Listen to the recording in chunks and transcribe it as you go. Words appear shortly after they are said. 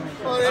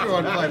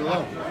everyone played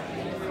along.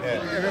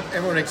 Yeah,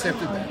 everyone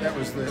accepted that. That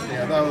was they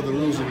were the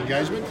rules of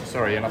engagement.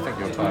 Sorry, and I think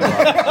you're tired.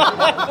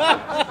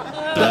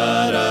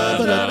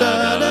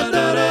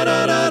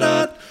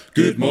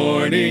 Good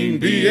morning,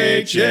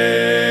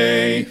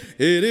 BHA.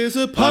 It is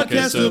a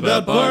podcast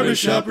about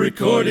barbershop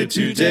recorded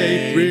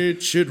today.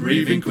 Richard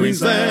Reeve in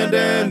Queensland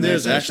and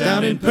there's Ash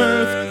down in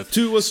Perth.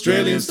 Two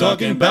Australians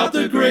talking about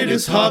the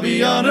greatest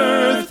hobby on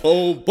earth.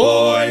 Oh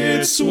boy,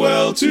 it's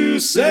swell to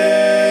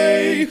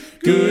say.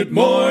 Good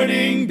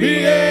morning,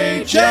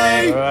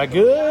 BHA.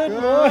 Good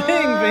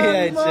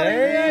morning,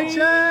 BHA.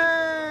 BHA.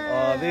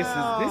 Oh, this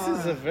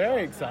is a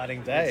very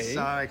exciting day. It's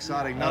so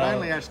exciting. Not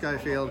only Ash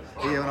Schofield,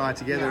 you and I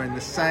together in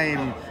the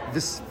same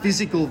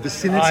physical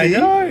vicinity. I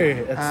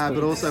know.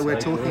 But also we're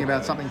talking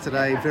about something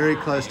today very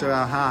close to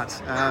our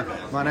heart.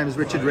 My name is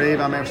Richard Reeve.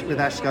 I'm with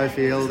Ash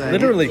Schofield.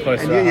 Literally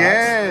close to our hearts.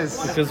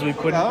 Yes. Because we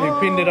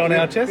pinned it on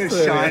our chest.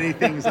 There's shiny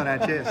things on our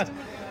chest.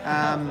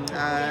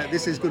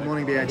 This is Good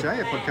Morning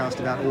BHA, a podcast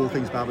about all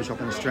things barbershop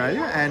in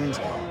Australia and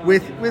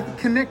with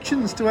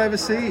connections to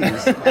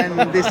overseas.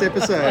 And this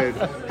episode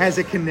has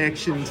a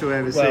connection to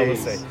overseas. Well, we'll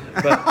see.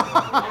 But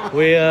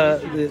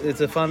it's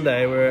a fun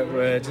day.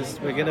 We're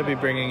going to be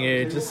bringing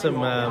you just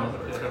some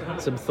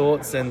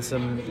thoughts and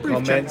some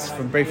comments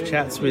from brief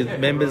chats with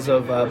members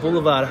of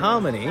Boulevard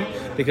Harmony,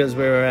 because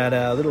we were at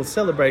our little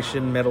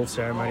celebration medal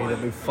ceremony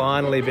that we've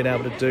finally been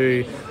able to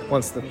do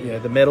once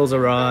the medals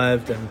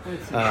arrived and.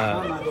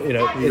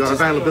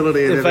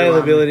 Availability.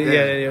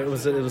 Yeah. It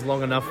was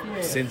long enough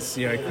since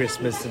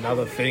Christmas and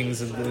other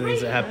things and the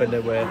things that happened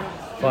that we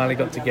finally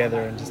got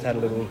together and just had a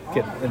little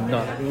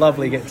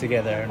lovely get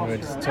together, and we're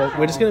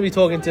just going to be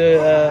talking to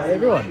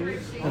everyone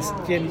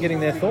and getting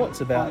their thoughts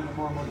about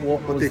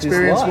what the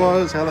experience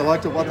was, how they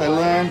liked it, what they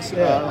learned,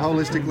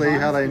 holistically,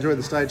 how they enjoyed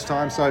the stage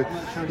time. So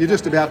you're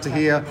just about to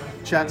hear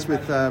chats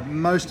with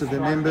most of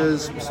the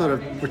members, sort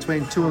of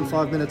between 2 and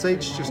 5 minutes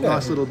each, just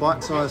nice little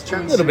bite-sized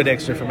chats. A little bit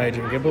extra from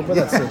Adrian Gimble, but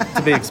that's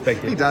to be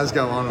expected. He does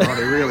go on and on,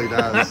 he really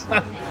does.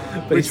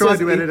 We tried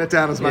to edit it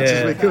down as much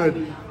as we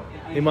could.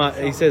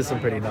 He says some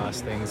pretty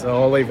nice things, so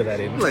I'll leave that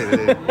in.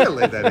 We'll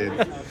leave that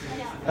in.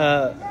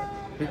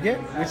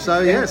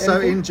 So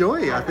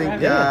enjoy. I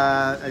think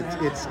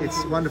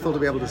it's wonderful to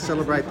be able to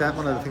celebrate that.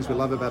 One of the things we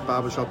love about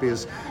barbershop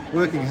is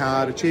working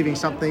hard, achieving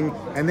something,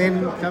 and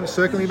then kind of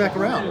circling back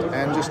around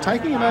and just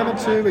taking a moment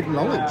to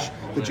acknowledge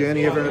the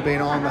journey everyone had been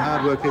on, the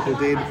hard work people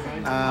did,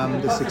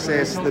 the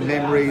success, the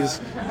memories,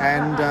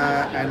 and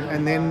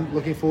then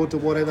looking forward to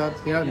whatever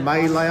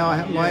may lay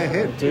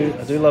ahead.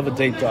 I do love a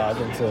deep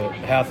dive into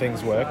how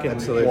things work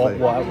and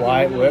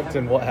why it worked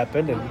and what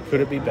happened and could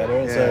it be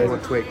better.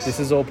 What tweaks. This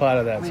is all part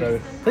of that. So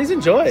please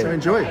enjoy.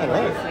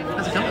 Hello.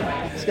 How's it coming?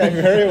 It's going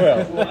very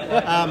well.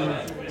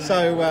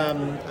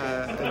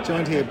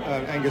 Joined here,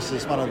 Angus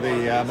is one of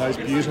the most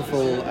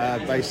beautiful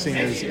bass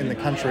singers in the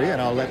country,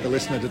 and I'll let the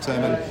listener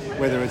determine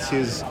whether it's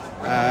his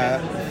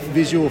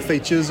visual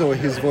features or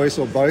his voice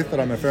or both that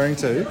I'm referring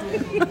to.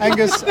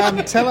 Angus,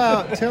 tell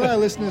our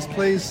listeners,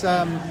 please,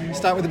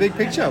 start with the big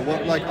picture.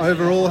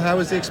 Overall, how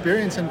was the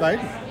experience in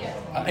Baden?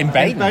 In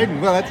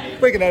Baden? Well,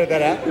 we can edit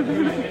that out.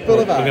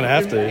 Boulevard. We're going to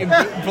have to. In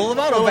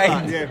Boulevard or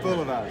Baden? Yeah,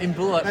 Boulevard. In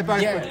Boulevard. They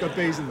both got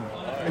B's in them.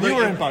 And you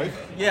were in both.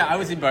 Yeah, I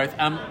was in both,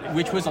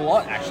 which was a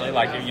lot, actually.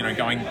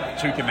 Going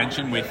to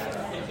convention with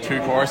 2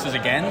 choruses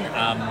again.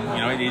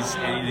 It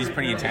is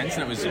pretty intense,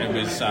 and it was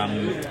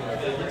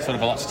sort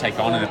of a lot to take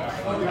on in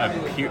a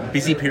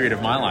busy period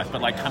of my life.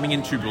 But coming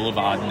into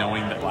Boulevard,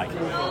 knowing that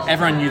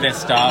everyone knew their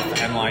stuff,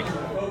 and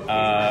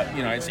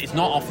it's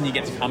not often you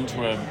get to come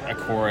to a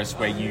chorus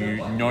where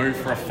you know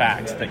for a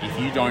fact that if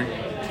you don't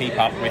keep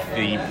up with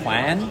the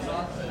plan,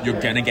 you're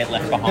going to get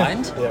left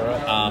behind.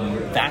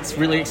 That's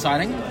really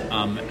exciting.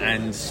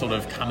 And sort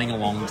of coming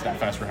along to that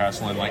first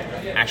rehearsal and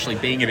actually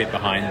being a bit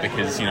behind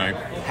because,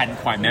 hadn't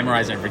quite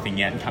memorized everything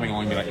yet, and coming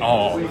along and be like,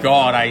 oh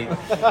God, I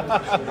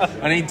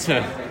need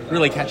to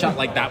really catch up.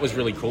 That was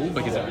really cool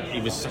because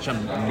it was such a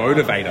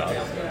motivator.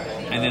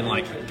 And then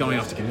going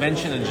off to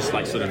convention and just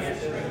sort of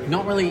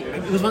not really,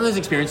 it was one of those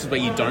experiences where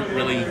you don't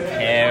really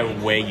care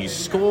where you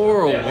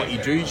score or what you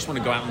do. You just want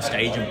to go out on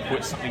stage and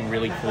put something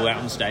really cool out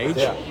on stage.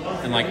 Yeah.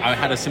 And I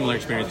had a similar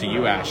experience to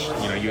you, Ash.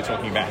 You were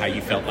talking about how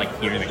you felt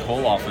hearing the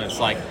call off, and it's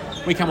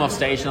we come off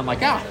stage and I'm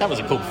that was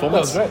a cool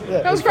performance. That was great.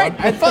 Yeah, that was great.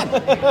 I had fun.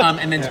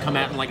 And then to come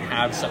out and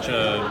have such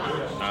a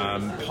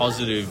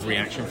positive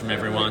reaction from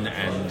everyone,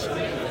 and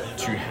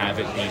to have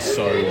it be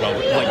so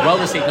well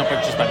received, not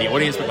just by the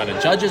audience but by the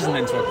judges, and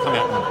then to come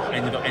out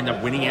and end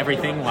up winning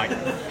everything,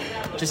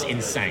 just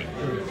insane.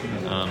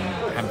 I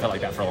haven't felt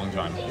like that for a long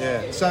time.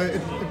 Yeah. So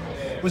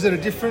was it a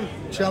different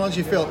challenge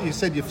you felt? You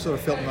said you sort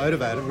of felt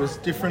motivated. Was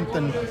it different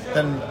than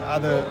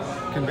other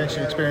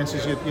convention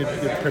experiences you'd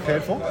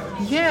prepared for?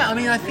 Yeah,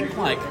 I think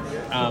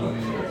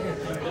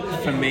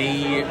for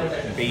me,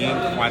 being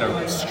quite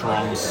a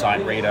strong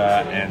sight reader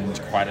and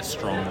quite a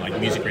strong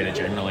music reader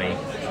generally,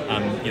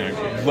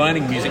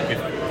 learning music with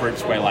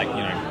groups where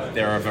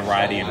there are a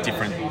variety of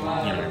different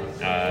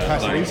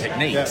learning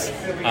techniques.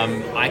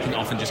 I can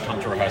often just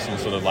come to rehearsal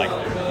and sort of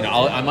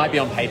I might be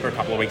on paper a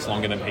couple of weeks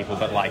longer than people,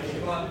 but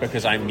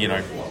because I'm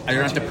I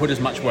don't have to put as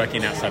much work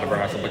in outside of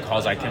rehearsal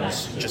because I can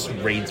just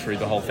read through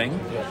the whole thing,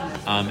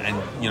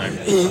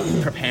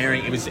 and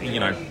preparing it was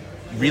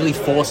really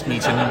forced me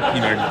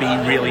to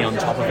be really on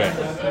top of it,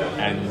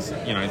 and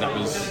that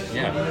was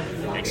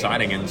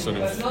exciting, and sort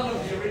of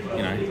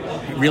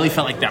it really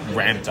felt like that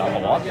ramped up a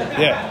lot.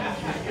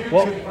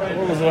 What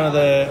was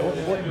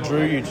what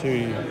drew you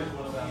to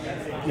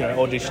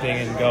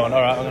auditioning and going,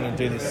 all right, I'm going to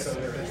do this?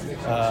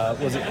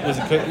 Was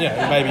it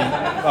maybe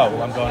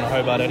I'm going to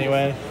Hobart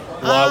anyway?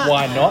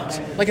 Why not?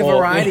 Like a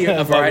variety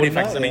of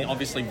factors. I mean,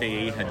 obviously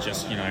VE had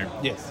just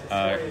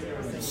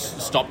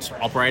stopped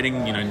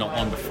operating not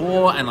long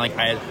before, and I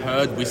had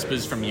heard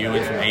whispers from you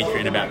and from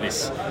Adrian about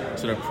this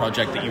sort of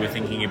project that you were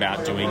thinking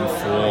about doing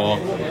for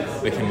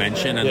the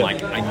convention, and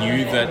I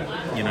knew that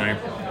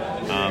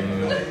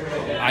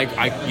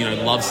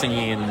I love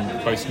singing in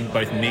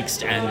both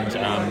mixed and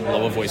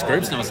lower voice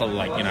groups, and I was sort of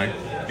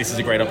this is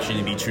a great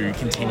opportunity to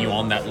continue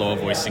on that lower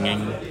voice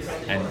singing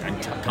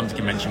and come to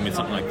convention with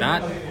something like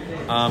that.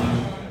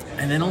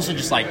 And then also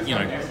just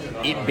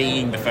it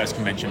being the first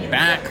convention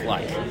back,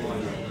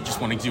 just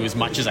wanting to do as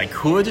much as I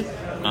could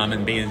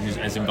and be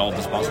as involved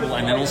as possible.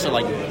 And then also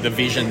the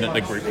vision that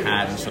the group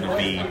had and sort of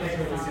the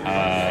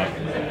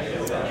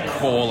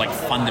core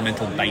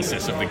fundamental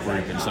basis of the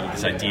group, and sort of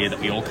this idea that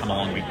we all come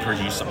along, we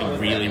produce something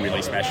really,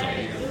 really special.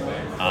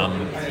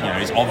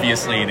 Is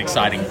obviously an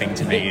exciting thing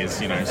to me as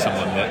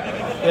someone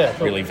that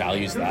really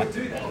values that.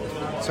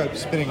 So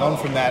spinning on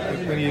from that,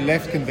 when you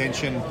left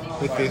convention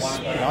with this,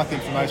 I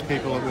think for most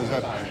people it was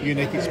a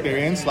unique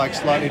experience,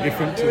 slightly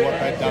different to what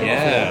they'd done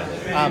before.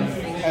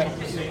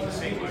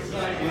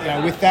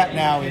 With that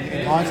now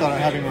in hindsight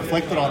and having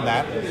reflected on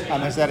that,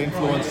 has that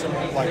influenced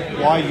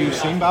why you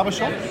sing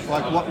barbershop?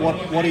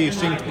 What do you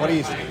sing? What do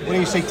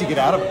you seek to get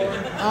out of it?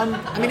 I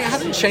mean, it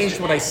hasn't changed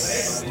what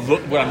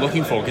I'm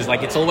looking for, because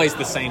it's always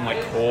the same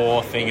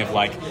core thing of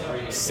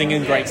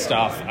singing great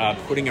stuff,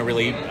 putting a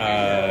really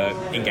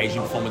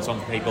engaging performance on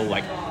for people,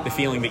 the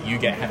feeling that you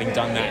get having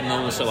done that, and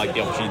then also the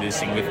opportunity to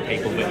sing with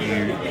people that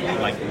you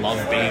love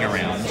being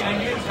around.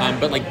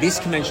 But this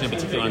convention in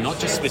particular, not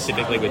just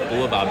specifically with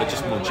Boulevard, but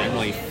just more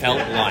generally, felt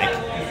like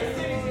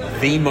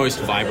the most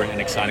vibrant and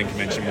exciting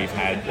convention we've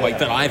had,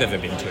 that I've ever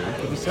been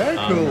to. It was very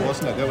cool,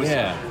 wasn't it? There was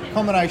a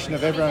combination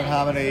of Boulevard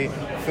Harmony,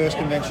 first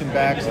convention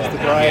back since the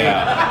grade.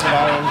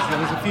 There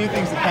was a few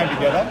things that came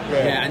together.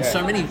 And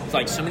so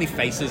many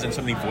faces and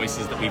so many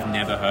voices that we've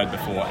never heard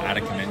before at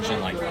a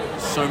convention.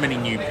 So many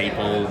new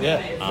people.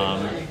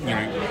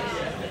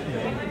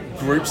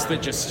 Groups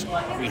that just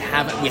we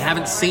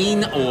haven't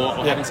seen or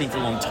haven't seen for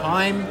a long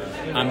time.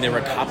 There were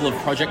a couple of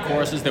project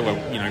choruses. There were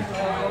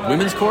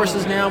women's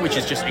choruses now, which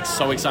is just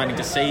so exciting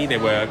to see. There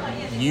were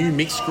new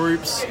mixed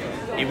groups.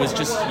 It was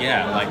just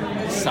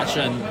such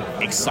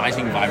an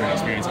exciting, vibrant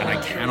experience, and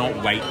I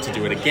cannot wait to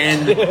do it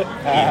again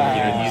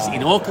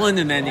in Auckland,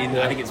 and then in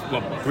I think it's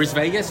Bris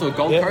Vegas or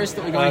Gold Coast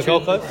that we're going to.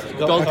 Gold Coast.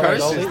 Gold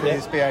Coast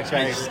is BHA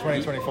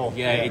 2024.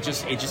 It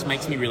just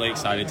makes me really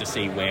excited to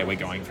see where we're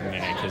going from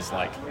there, because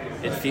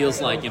it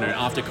feels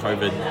after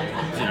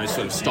COVID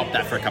sort of stopped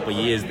that for a couple of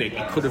years, that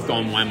it could have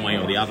gone one way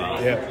or the other,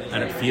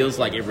 and it feels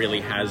like it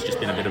really has just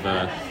been a bit of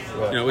a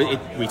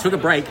we took a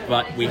break,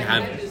 but we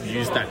have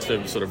used that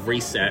to sort of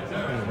reset,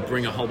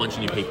 bring a whole bunch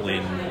of new people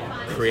in,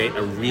 create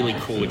a really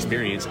cool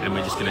experience, and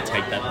we're just going to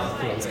take that.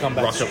 Let's come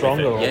back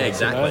stronger. Yeah,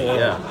 exactly.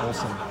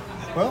 Awesome.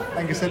 Well,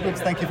 Angus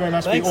Edwards, thank you very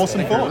much for your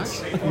awesome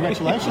thoughts.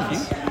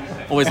 Congratulations.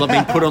 Always love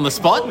being put on the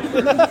spot.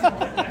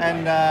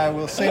 And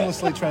we'll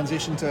seamlessly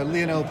transition to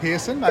Lionel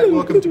Pearson. Mate,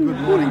 welcome to Good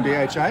Morning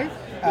BHA.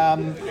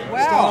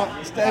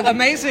 Wow,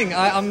 amazing.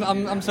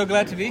 I'm so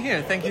glad to be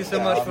here. Thank you so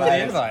much for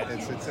the invite.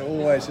 It's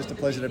always just a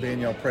pleasure to be in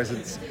your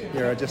presence.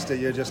 You're just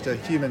a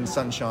human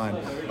sunshine.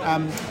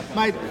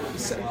 Mate,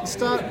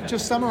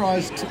 just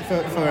summarise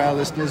for our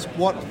listeners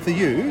what for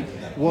you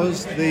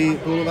was the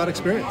Boulevard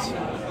experience.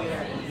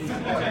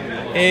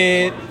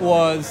 It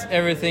was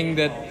everything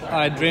that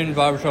I dreamed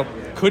barbershop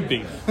could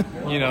be.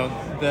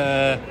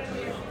 The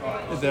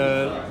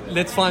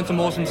let's find some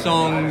awesome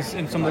songs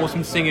and some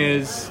awesome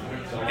singers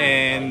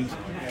and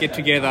get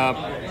together,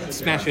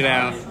 smash it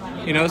out.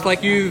 It's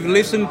like you've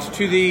listened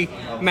to the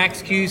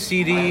Max Q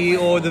CD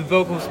or the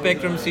Vocal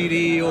Spectrum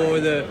CD or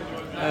the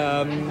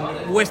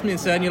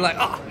Westminster, and you're like,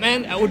 oh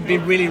man, that would be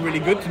really, really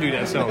good to do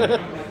that song.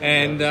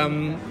 And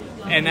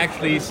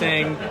actually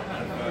saying,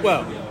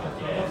 well,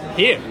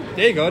 there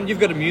you go, you've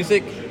got the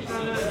music,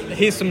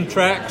 here's some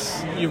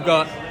tracks, you've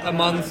got a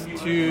month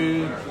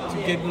to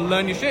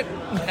learn your shit,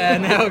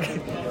 and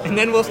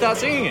then we'll start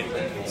singing it.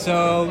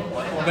 So,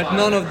 but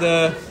none of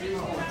the,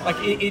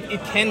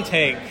 it can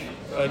take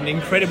an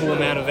incredible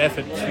amount of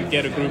effort to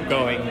get a group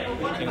going,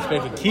 and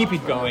especially keep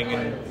it going.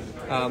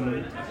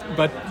 And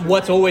but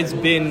what's always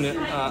been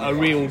a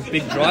real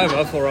big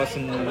driver for us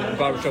in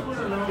barbershop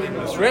in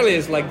Australia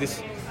is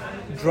this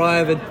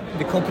drive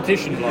the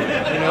competition a lot,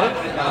 you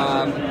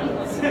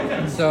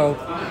know. So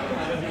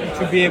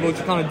to be able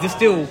to kind of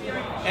distill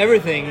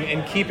everything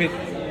and keep it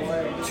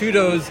to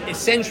those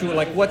essential,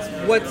 like what's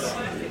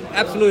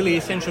absolutely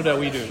essential that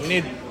we do. We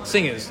need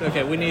singers.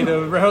 Okay, we need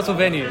a rehearsal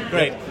venue.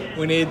 Great.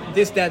 We need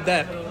this,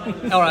 that.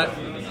 All right.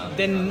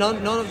 Then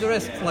none of the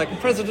rest. Like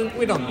president,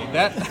 we don't need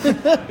that.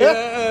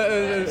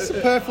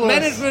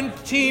 Management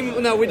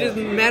team. No, we just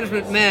need a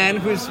management man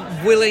who's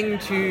willing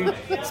to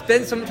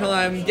spend some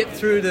time, get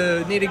through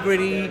the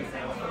nitty-gritty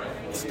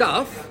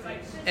stuff,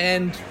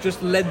 and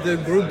just let the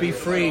group be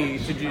free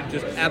to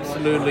just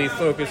absolutely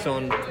focus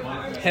on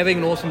having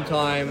an awesome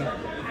time.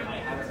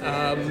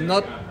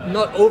 Not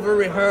over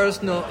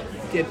rehearsed, not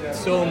get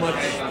so much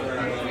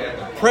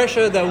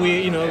pressure that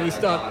we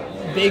start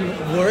being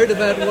worried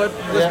about what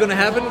was going to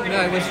happen.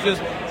 No, it was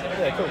just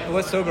cool. It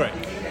was so great.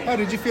 How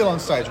did you feel on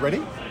stage?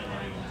 Ready?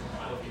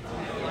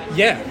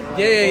 Yeah.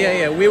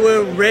 We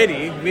were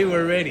ready.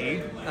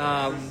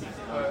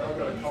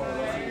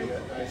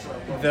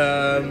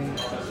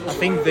 I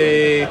think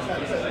the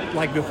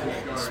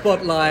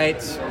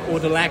spotlight or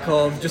the lack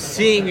of just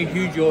seeing a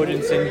huge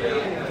audience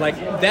and like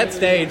that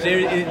stage,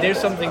 there's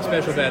something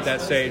special about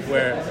that stage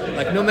where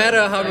like no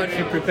matter how much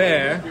you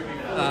prepare,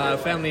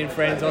 family and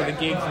friends, all the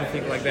gigs and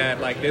things like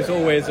that, like there's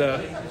always a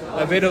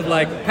bit of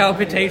like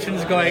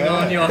palpitations going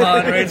on, your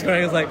heart rate's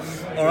going. It's like,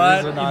 all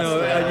right,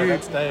 are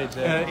you? Stage,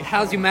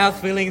 how's your mouth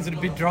feeling? Is it a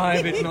bit dry,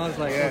 a bit? Not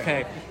like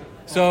okay.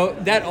 So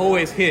that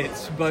always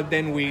hits, but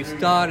then we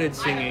started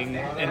singing,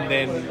 and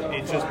then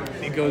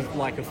it goes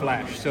like a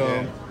flash.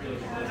 So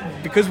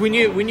because we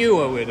knew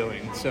what we were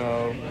doing,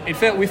 so we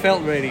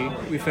felt ready,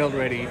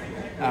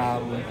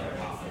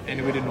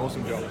 and we did an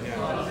awesome job.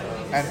 Yeah.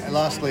 And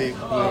lastly,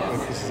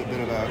 this is a bit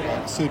of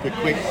a super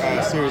quick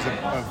series of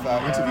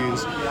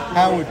interviews.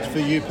 How would, for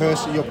you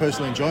your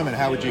personal enjoyment,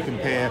 how would you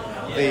compare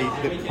the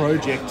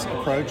project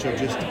approach of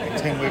just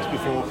 10 weeks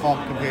before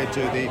comp compared to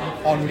the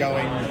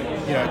ongoing,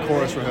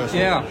 chorus rehearsal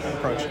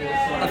approach?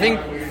 I think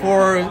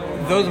for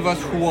those of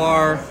us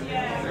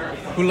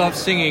who love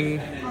singing,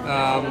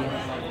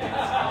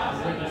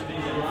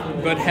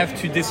 but have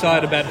to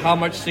decide about how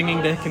much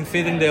singing they can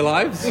fit in their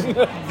lives.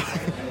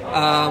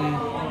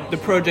 The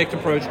project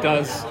approach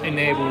does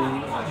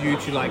enable you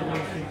to like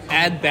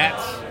add that,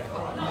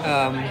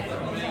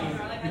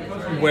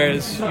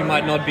 whereas you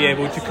might not be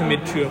able to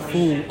commit to a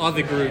full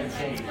other group,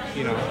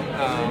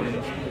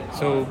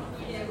 so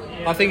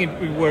I think it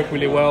would work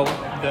really well.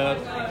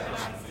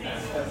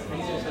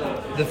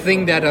 The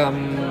thing that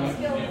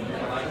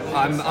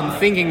I'm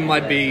thinking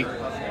might be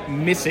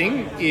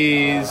missing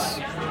is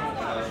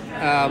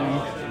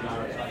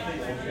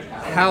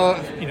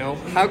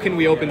how can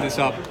we open this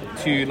up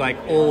to like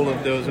all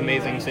of those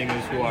amazing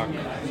singers who are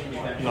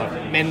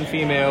not men,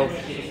 female,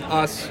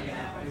 us,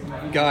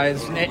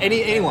 guys,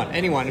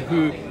 anyone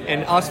who,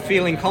 and us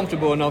feeling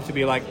comfortable enough to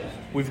be like,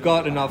 we've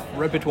got enough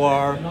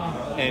repertoire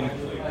and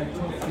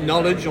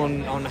knowledge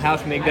on how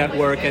to make that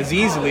work as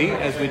easily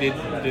as we did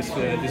this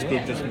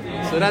group just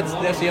now. So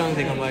that's the only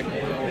thing. I'm like,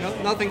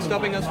 nothing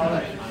stopping us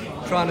from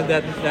trying to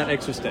that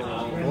extra step.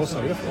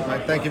 Awesome.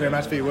 Mate, thank you very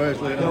much for your words.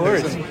 No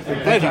worries.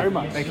 Thank you very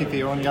much. Thank you for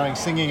your ongoing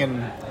singing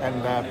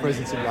and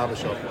presence in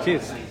Barbershop.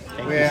 Cheers.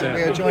 We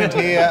are joined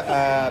here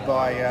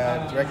by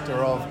Director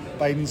of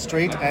Baden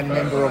Street and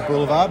member of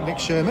Boulevard, Nick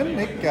Sherman.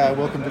 Nick,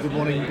 welcome to Good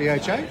Morning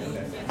BHA.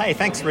 Hey,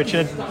 thanks,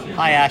 Richard.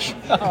 Hi, Ash.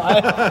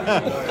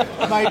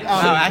 Mate,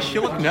 Ash,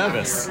 you look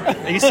nervous.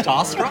 Are you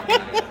starstruck?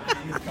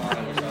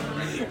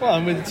 Well,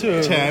 I'm with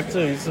two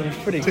some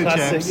pretty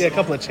classic, champs. A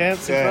couple of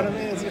champs in front of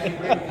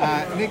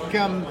me. Nick,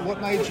 what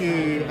made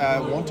you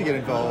want to get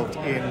involved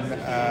in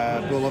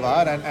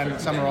Boulevard and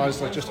summarise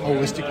just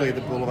holistically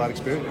the Boulevard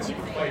experience?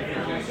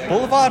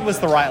 Boulevard was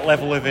the right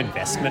level of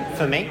investment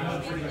for me.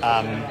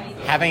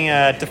 Having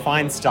a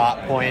defined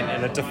start point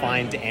and a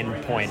defined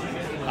end point,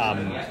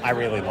 I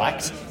really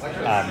liked.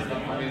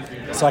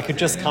 So I could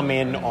just come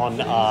in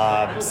on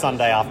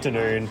Sunday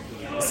afternoon,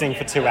 sing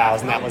for 2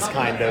 hours, and that was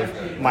kind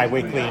of my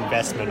weekly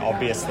investment,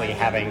 obviously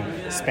having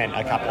spent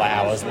a couple of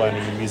hours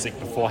learning the music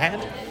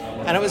beforehand.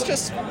 And it was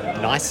just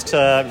nice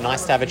to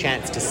have a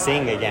chance to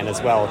sing again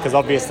as well, because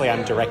obviously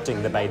I'm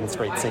directing the Baden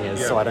Street Singers,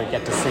 so I don't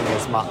get to sing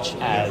as much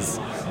as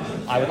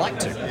I would like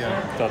to.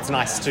 Yeah. So it's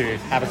nice to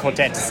have a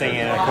quartet to sing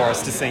in, a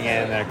chorus to sing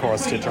in, and a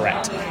chorus to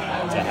direct, to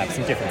have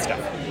some different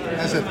stuff.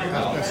 As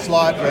a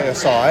slight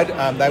aside,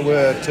 they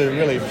were two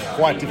really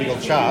quite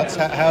difficult charts.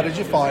 How did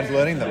you find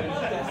learning them?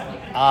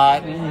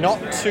 Not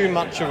too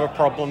much of a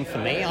problem for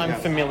me. I'm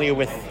familiar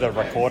with the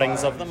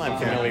recordings of them. I'm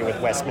familiar with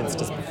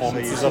Westminster's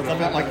performances of them.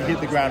 Felt like you hit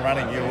the ground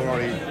running. You were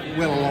already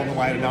well along the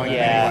way to knowing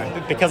it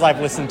anyway. Because I've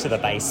listened to the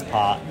bass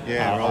part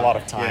a lot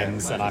of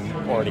times, and I'm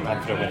already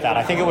confident with that.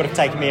 I think it would have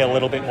taken me a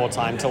little bit more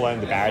time to learn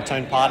the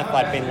baritone part if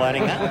I'd been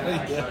learning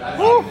that.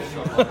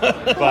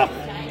 But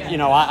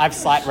I've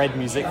sight read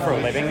music for a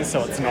living,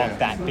 so it's not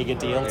that big a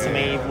deal to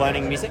me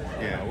learning music.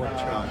 Yeah, what a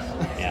chance.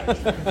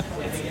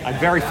 Yeah, I'm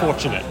very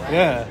fortunate.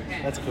 Yeah,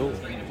 that's cool.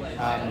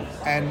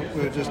 And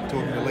we were just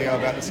talking to Leo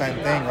about the same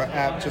thing,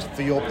 right? Just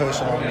for your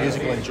personal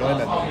musical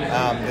enjoyment,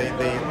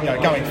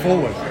 going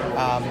forward,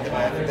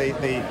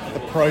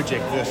 the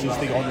project versus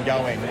the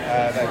ongoing.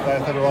 They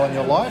both have a role in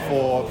your life,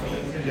 or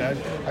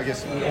I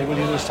guess will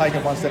you just take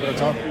it one step at a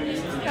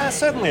time?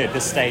 Certainly at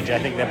this stage, I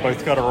think they've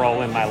both got a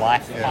role in my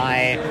life. Yeah.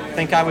 I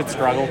think I would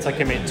struggle to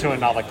commit to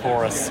another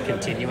chorus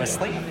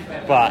continuously,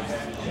 but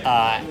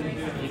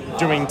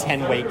doing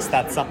 10 weeks,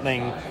 that's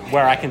something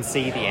where I can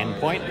see the end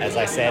point, as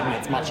I said, and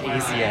it's much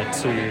easier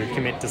to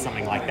commit to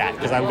something like that,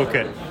 because I look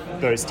at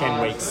those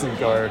 10 weeks and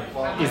go,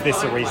 is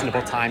this a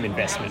reasonable time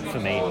investment for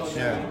me?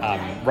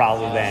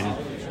 Rather than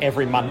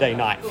every Monday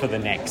night for the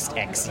next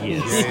X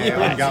years.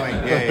 Ongoing.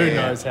 Who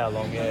knows how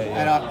long,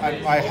 And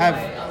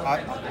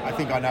I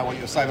think I know what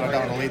you're saying, but I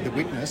don't want to lead the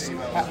witness.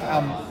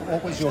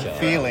 What was your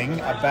feeling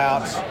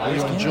about, or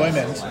your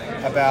enjoyment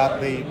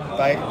about the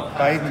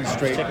Baden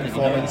Street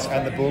performance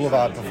and the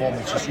Boulevard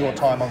performance, just your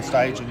time on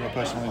stage and your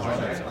personal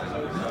enjoyment?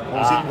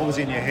 What was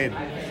in your head?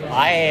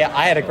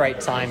 I had a great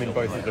time in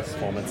both of the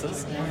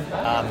performances.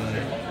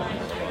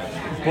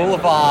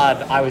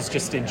 Boulevard, I was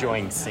just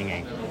enjoying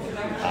singing.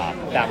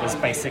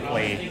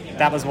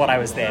 That was what I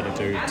was there to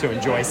do, to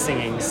enjoy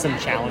singing some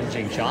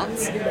challenging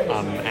chants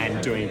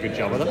and doing a good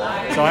job of them.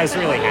 So I was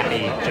really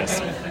happy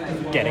just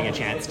getting a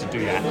chance to do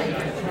that.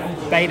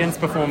 Baden's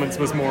performance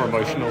was more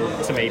emotional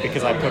to me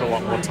because I put a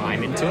lot more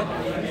time into it.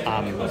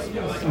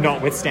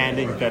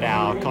 Notwithstanding that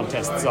our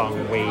contest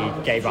song we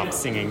gave up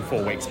singing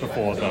 4 weeks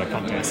before the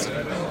contest,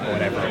 or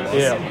whatever it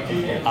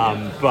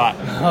was. But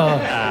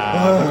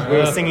we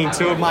were singing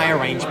 2 of my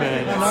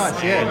arrangements,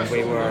 and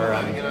we were...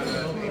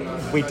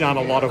 We'd done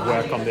a lot of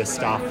work on this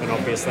stuff, and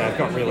obviously I've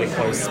got really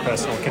close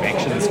personal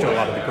connections to a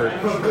lot of the group.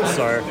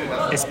 So,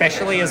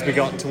 especially as we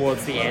got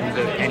towards the end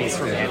of Pennies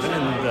from Heaven,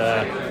 and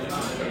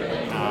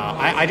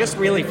I just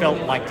really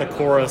felt like the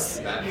chorus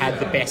had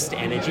the best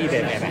energy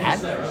they've ever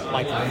had.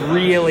 Like,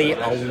 really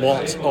a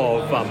lot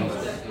of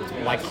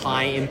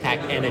high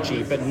impact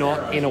energy, but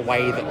not in a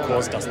way that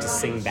caused us to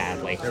sing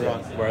badly.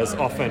 Whereas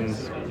often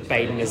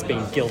Baden has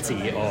been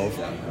guilty of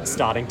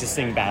starting to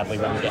sing badly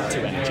when we get too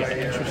energetic.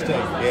 Interesting,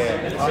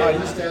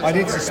 yeah. I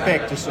did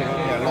suspect, just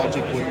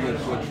logic would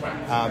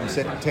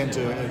tend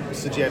to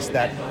suggest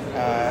that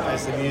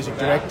as the music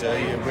director,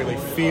 you really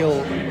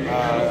feel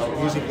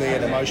musically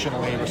and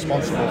emotionally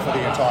responsible for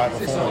the entire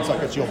performance,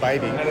 like it's your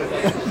baby.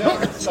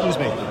 Excuse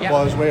me. Yeah.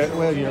 Whereas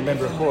where you're a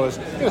member of chorus,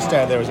 you just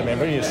stand there as a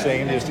member, and you just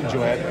sing and you just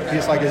enjoy it.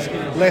 It's like there's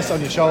less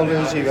on your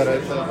shoulders, you've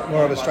got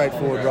more of a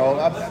straightforward roll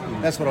up.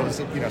 That's what I was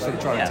sort of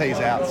trying to tease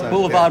out. So,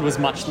 Boulevard was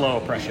much lower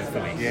pressure for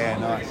me. Yeah,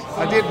 nice.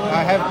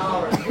 I have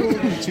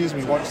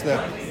watched the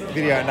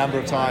video a number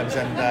of times,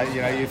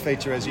 and you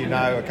feature, as you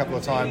know, a couple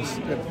of times.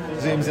 It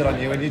zooms in on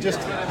you, and you're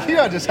just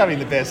having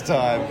the best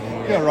time.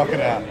 You're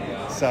rocking out.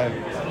 So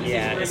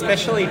yeah,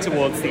 especially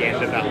towards the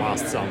end of that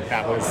last song,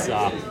 that was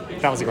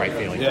a great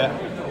feeling. Yeah.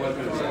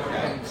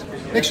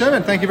 Nick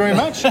Sherman, thank you very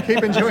much.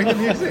 Keep enjoying the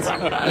music.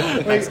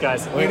 Thanks,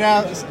 guys.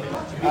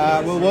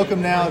 We'll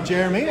welcome now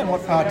Jeremy. And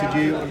what part did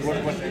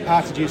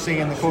you sing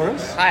in the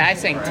chorus? Hi, I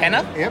sang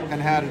tenor. Yep.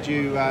 And how did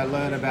you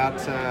learn about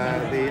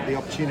the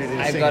opportunity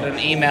to sing? I got an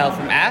email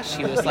from Ash.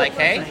 He was like,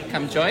 "Hey,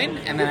 come join."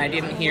 And then I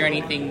didn't hear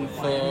anything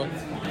for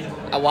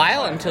a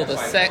while until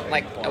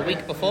a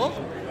week before,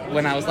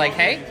 when I was like,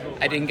 "Hey,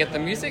 I didn't get the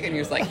music," and he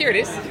was like, "Here it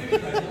is."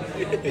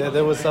 Yeah,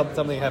 there was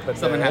something happened.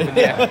 Something happened,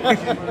 yeah.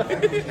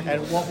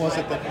 And what was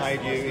it that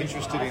made you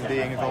interested in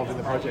being involved in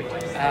the project?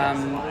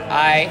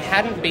 I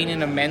hadn't been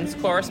in a men's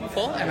chorus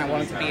before, and I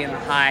wanted to be in a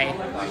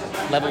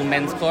high-level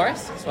men's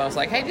chorus. So I was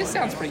like, "Hey, this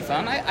sounds pretty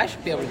fun. I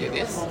should be able to do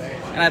this."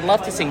 And I'd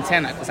love to sing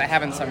tenor, because I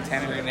haven't sung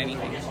tenor in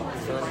anything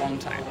for a long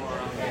time.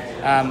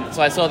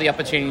 So I saw the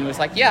opportunity and was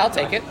like, "Yeah, I'll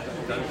take it."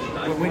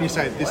 When you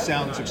say this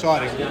sounds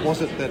exciting, what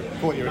was it that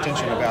caught your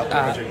attention about the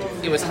project?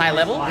 It was high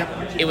level.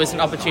 Yep. It was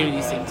an opportunity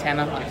to sing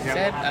tenor, like I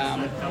said,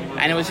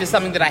 and it was just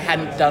something that I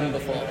hadn't done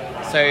before.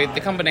 So the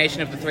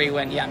combination of the three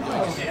went, I'm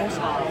doing it.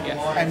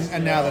 Yeah.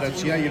 And now that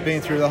it's you've been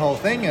through the whole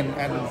thing and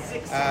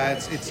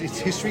it's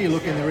history, you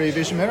look in the rear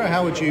vision mirror.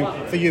 How would you,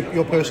 for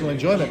your personal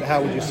enjoyment,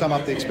 how would you sum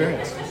up the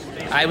experience?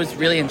 It was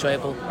really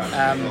enjoyable.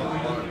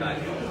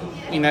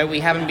 We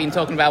haven't been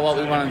talking about what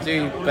we want to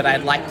do, but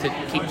I'd like to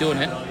keep doing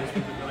it.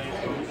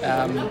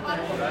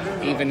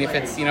 Even if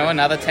it's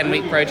another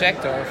 10-week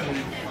project, or if we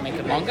make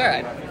it longer,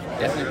 I'd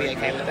definitely be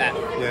okay with that.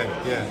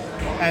 Yeah.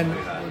 And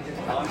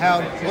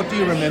what do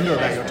you remember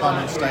about your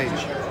time on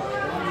stage?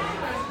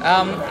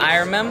 I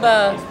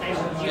remember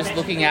just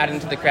looking out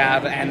into the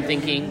crowd and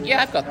thinking,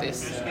 yeah, I've got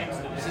this.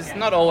 This is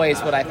not always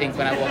what I think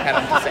when I walk out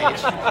onto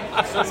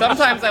stage.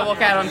 Sometimes I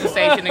walk out onto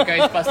stage in a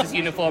Ghostbusters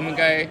uniform and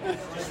go,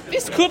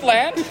 this could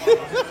land.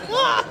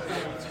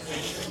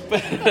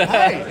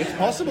 Hey, it's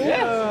possible.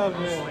 Yeah.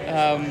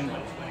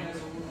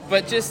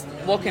 But just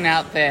walking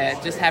out there,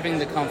 just having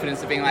the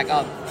confidence of being like,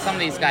 oh, some of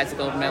these guys are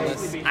gold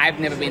medalists.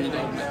 I've never been a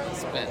gold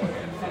medalist, but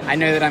I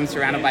know that I'm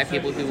surrounded by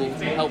people who will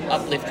help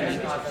uplift me.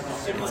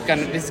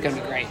 This is going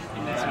to be great.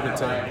 It's a good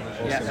time.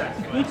 Awesome. Yeah.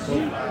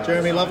 Well,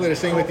 Jeremy, lovely to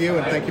sing with you,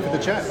 and thank you for the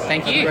chat.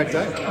 Thank you. Have a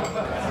great day.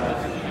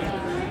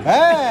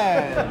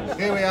 And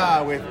here we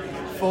are with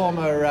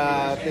former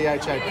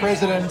BHA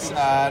president,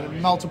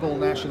 multiple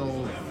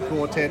national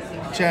quartet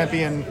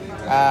champion,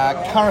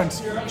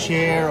 current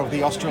chair of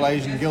the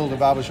Australasian Guild of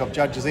Barbershop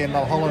Judges, Ian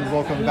Mulholland.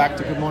 Welcome back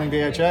to Good Morning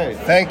BHA.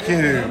 Thank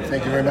you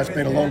very much. It's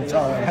been a long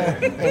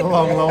time. A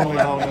long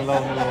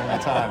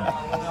time.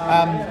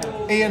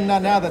 Ian,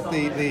 now that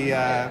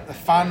the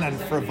fun and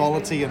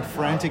frivolity and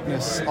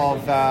franticness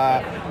of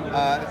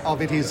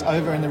it is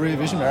over in the rear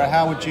vision mirror,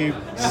 how would you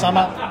sum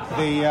up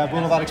the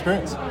Boulevard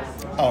experience?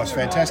 Oh, it's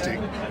fantastic.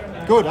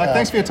 Good.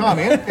 Thanks for your time,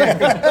 Ian.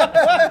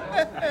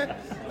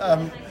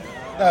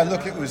 No,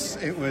 look, it was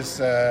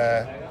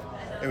a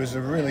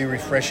really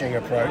refreshing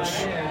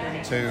approach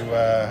to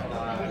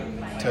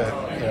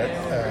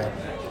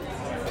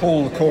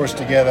pull the chorus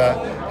together,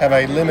 have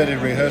a limited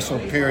rehearsal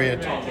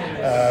period,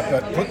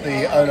 but put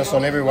the onus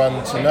on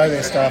everyone to know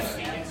their stuff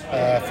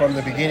from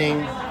the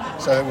beginning,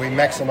 so that we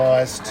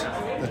maximised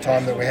the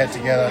time that we had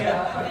together,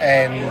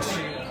 and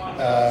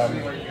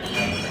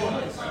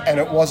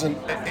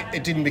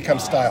it didn't become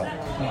stale.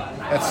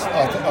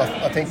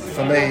 I think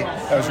for me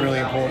that was really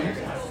important.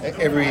 I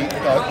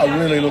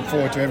really look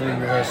forward to every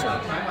rehearsal.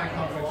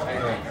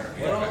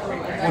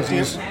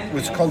 It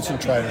was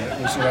concentrated.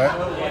 It was,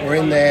 we're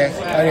in there,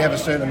 only have a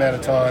certain amount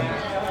of time,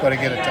 got to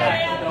get it done.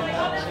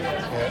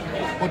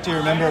 Yeah. What do you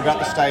remember about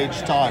the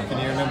stage time? Can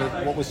you remember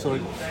what was sort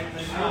of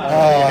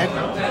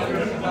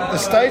the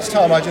stage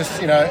time? I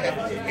just,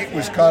 it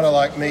was kind of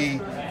like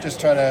me just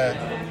trying to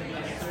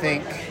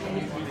think,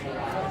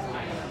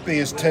 be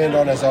as turned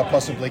on as I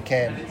possibly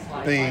can,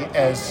 be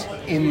as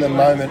in the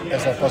moment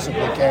as I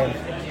possibly can,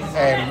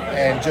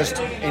 and just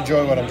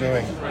enjoy what I'm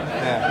doing.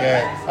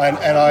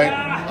 And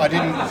I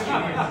didn't,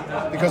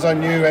 because I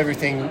knew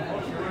everything,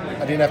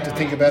 I didn't have to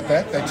think about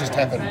that. That just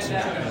happened,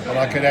 and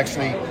I could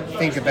actually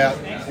think about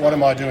what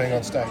am I doing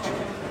on stage.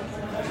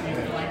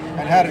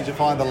 And how did you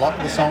find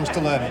the songs to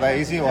learn? Were they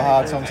easy or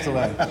hard songs to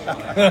learn? They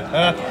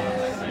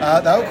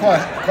were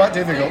quite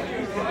difficult,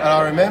 and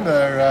I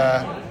remember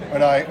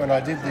when I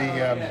did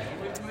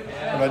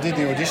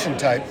the audition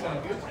tape,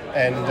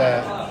 and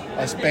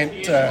I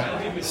spent.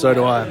 So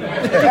do I.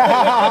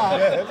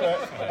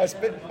 I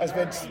spent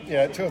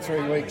 2 or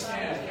 3 weeks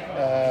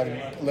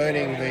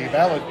learning the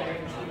ballad,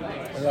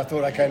 and I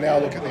thought, okay, now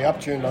I'll look at the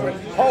uptune. And I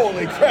went,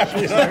 holy crap!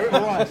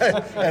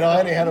 And I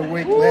only had a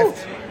week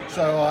left,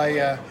 so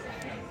I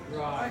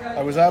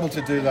was able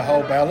to do the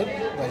whole ballad.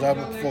 I was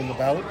able to perform the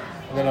ballad,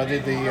 and then I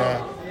did the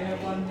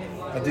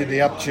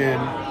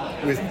uptune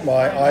with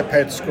my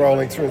iPad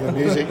scrolling through the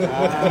music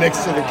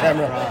next to the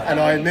camera, and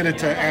I admitted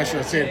to Ash,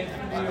 I said,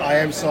 I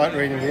am sight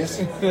reading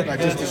this, but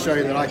just to show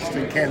you that I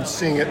actually can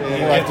sing it.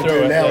 All I have to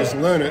do now is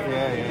learn it.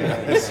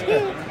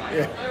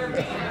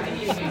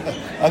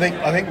 I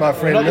think my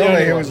friend Milner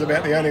here was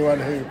about the only one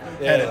who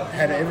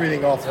had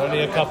everything off. Only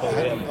a couple.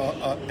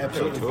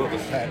 Absolutely.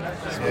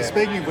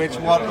 Speaking of which,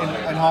 what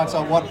in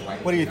hindsight,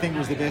 what do you think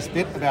was the best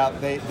bit about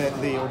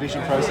the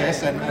audition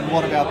process, and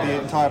what about the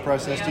entire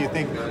process do you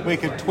think we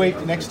could tweak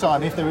next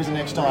time, if there is a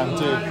next time,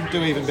 to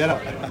do even better?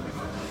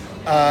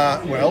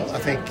 Well, I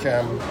think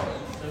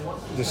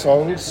the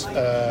songs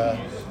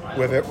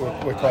were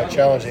quite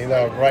challenging.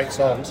 They were great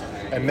songs,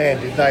 and man,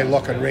 did they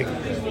lock and ring.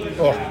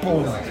 Oh,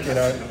 boom,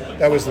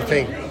 that was the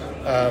thing.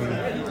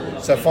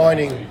 So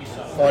finding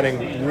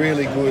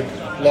really good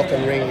lock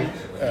and ring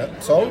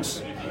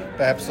songs,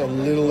 perhaps a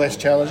little less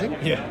challenging,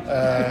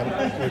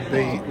 would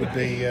be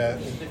a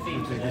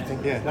good thing.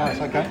 Yeah, nice.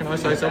 Okay. Can I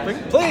say something?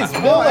 Please,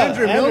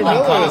 Andrew Milner.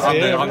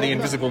 I'm the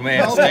invisible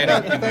man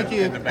standing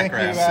in the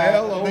background.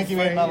 Thank you,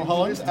 Ian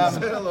Mulholland.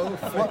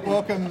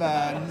 Welcome,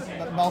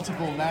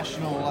 multiple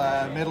national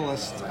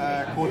medalist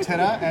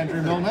quartetter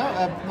Andrew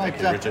Milner. Mate,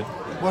 Richard.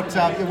 What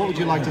would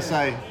you like to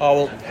say?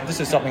 Oh, well, this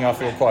is something I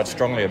feel quite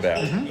strongly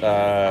about,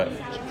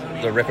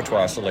 the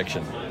repertoire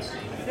selection.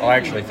 I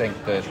actually think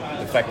that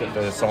the fact that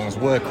the songs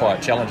were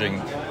quite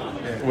challenging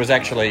was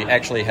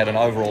actually had an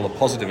overall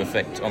positive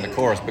effect on the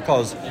chorus,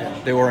 because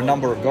there were a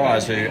number of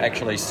guys who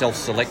actually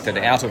self-selected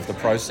out of the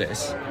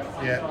process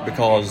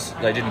because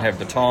they didn't have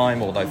the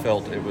time, or they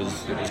felt it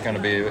was going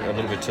to be a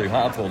little bit too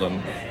hard for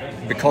them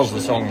because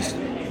the songs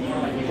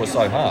were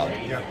so hard.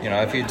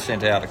 If you'd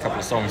sent out a couple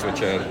of songs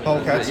which are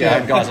guys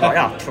are like,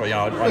 I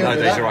know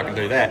these or I can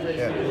do that,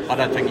 I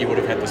don't think you would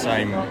have had the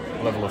same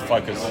level of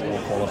focus or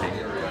quality.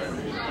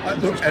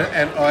 Look,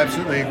 and I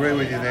absolutely agree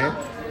with you there.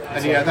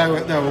 And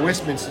they were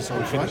Westminster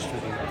songs, right?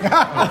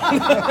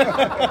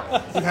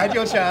 You've had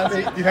your chance.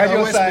 You've had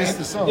your say.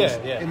 Westminster songs.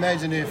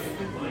 Imagine if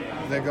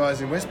the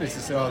guys in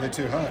Westminster said, "Oh, they're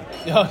too hard."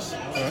 Yes.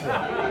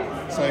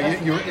 So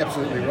you're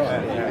absolutely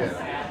right.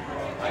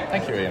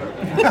 Thank you, Ian.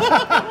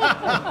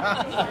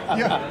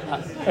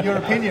 Your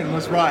opinion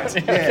was right.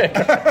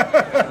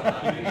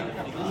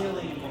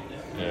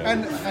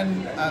 And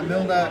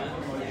Milner,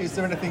 is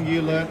there anything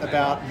you learnt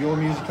about your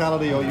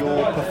musicality or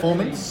your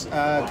performance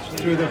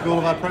through the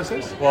Boulevard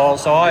process? Well,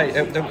 so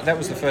that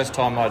was the first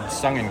time I'd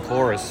sung in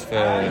chorus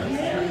for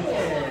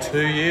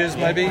 2 years,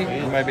 maybe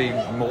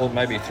more,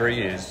 maybe 3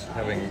 years,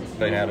 having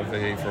been out of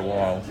VE for a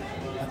while.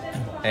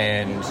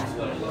 And,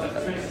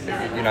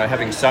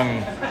 having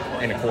sung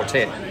in a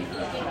quartet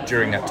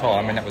during that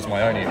time, and that was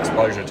my only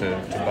exposure to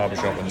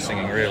barbershop and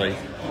singing, really,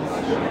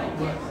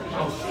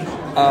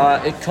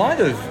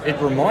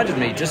 it reminded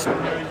me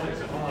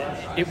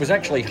it was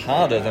actually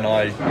harder than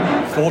I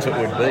thought it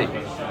would be.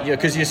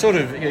 Because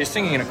you're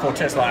singing in a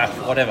quartet, it's like,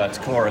 whatever, it's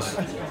chorus.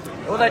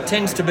 Well, that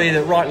tends to be,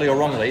 that rightly or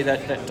wrongly,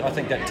 that I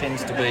think that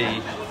tends to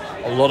be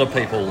a lot of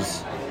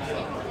people's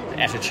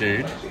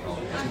attitude.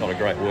 It's not a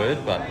great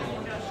word, but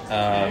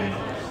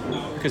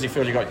because you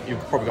feel you've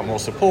probably got more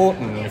support,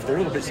 and if there are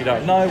little bits you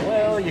don't know,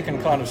 well, you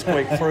can kind of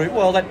squeak through.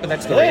 Well, but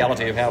that's the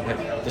reality of how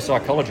the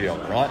psychology of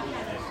it, right?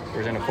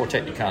 Whereas in a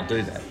quartet, you can't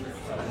do that.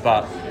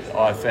 But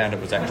I found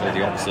it was actually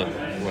the opposite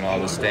when I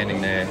was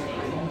standing there.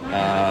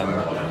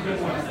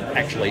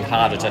 Actually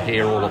harder to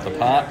hear all of the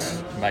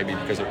parts, maybe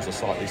because it was a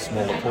slightly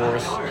smaller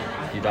chorus.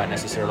 You don't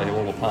necessarily have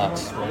all the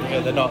parts. Yeah,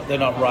 they're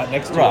not right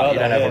next to you. Right, you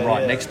don't have them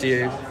right next to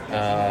you.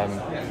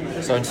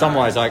 So in some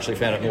ways, I actually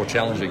found it more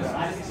challenging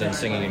than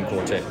singing in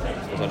quartet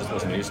because I just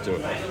wasn't used to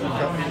it.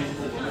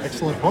 Okay.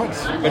 Excellent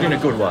points. But in a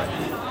good way.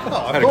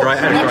 I had a great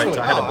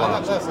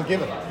time. That's a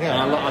given.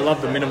 Yeah. And I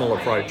love the minimal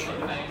approach.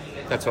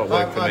 That's what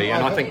worked for me.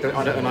 And I think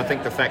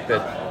the fact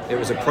that it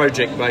was a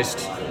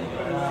project-based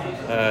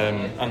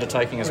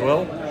undertaking as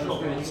well.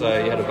 So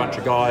you had a bunch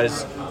of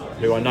guys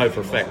who I know for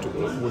a fact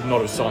would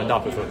not have signed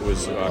up if it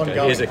was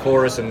here's a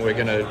chorus and we're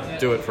going to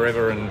do it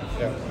forever and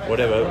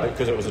whatever,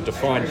 because it was a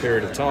defined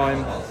period of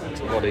time. It's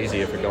a lot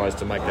easier for guys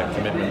to make that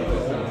commitment,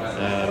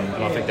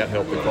 and I think that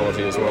helped the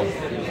quality as well.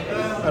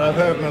 And I've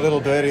heard from a little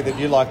birdie that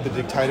you like the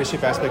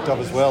dictatorship aspect of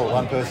as well.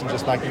 One person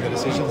just making the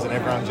decisions and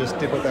everyone just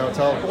did what they were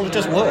told. Well, it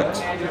just works.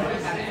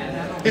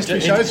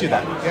 History shows you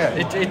that. Yeah.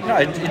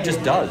 It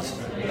just does.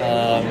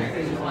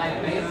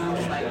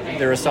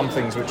 There are some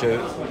things which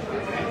are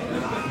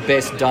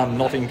best done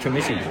not in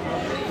committee.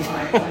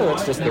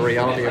 That's just the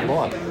reality of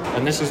life,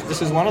 and this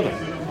is one of them.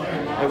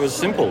 It was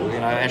simple,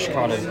 Ash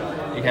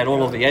he had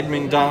all of the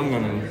admin done,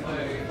 and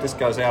this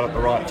goes out at the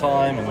right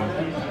time, and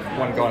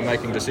one guy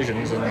making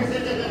decisions, and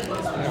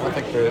I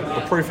think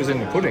the proof is in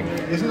the pudding.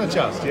 Isn't it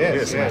just?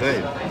 Yes,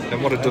 indeed.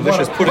 And what a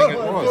delicious pudding it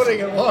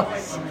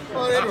was.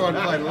 Well, everyone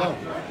played along.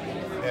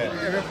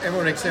 Yeah,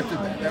 everyone accepted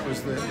that. That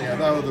was they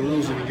were the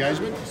rules of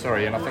engagement.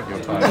 Sorry, and I think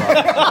you're tired.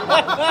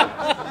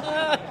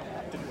 Right.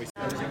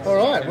 All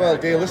right, well,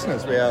 dear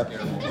listeners, we are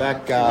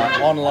back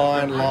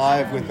online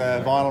live with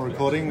a vinyl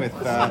recording with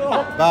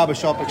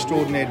barbershop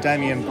extraordinaire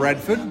Damien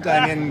Bradford.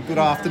 Damien, good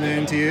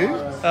afternoon to you.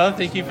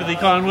 Thank you for the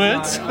kind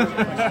words.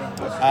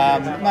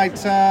 Mate,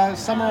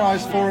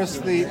 summarise for us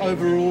the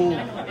overall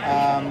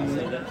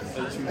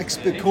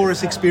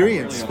chorus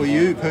experience for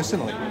you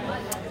personally.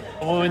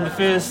 Well, when the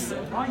first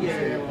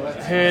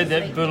heard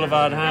that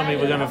Boulevard Harmony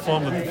were going to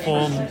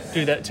perform,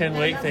 do that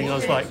 10-week thing, I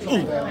was like,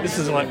 ooh, this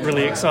is like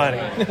really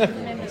exciting.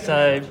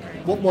 So,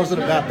 what was it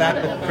about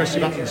that pressed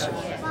your buttons?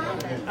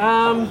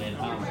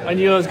 I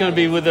knew I was going to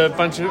be with a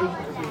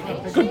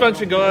good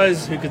bunch of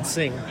guys who could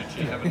sing,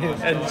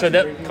 and so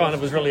that kind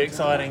of was really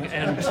exciting.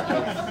 And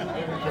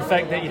the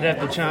fact that you'd have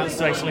the chance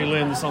to actually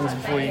learn the songs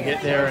before you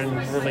get there and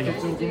really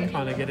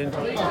kind of get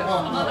into it.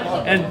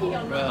 And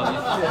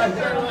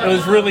it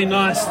was really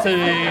nice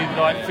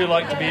to feel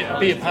like to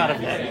be a part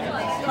of that.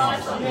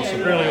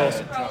 Awesome. Really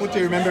awesome. What do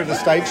you remember of the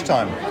stage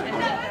time?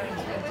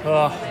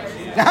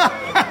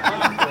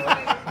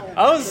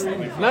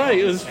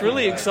 It was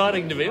really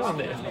exciting to be on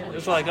there.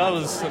 It's like I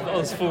was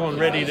full on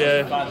ready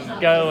to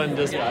go and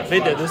just be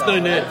there. There's no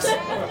nerves.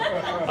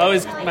 I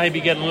always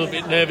maybe get a little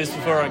bit nervous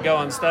before I go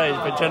on stage,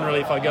 but generally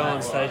if I go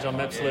on stage I'm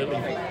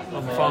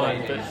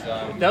fine.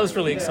 But that was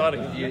really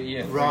exciting.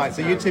 Right,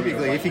 so you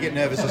typically, if you get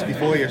nervous just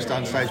before you're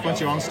on stage, once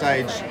you're on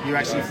stage, you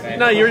actually...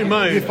 No, you're in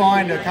mode. You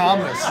find a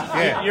calmness.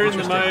 Yeah, you're in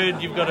the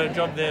mode, you've got a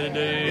job there to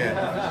do,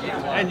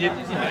 and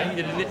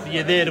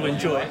you're there to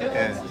enjoy it.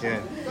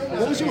 Yeah.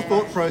 What was your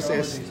thought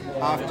process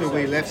after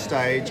we left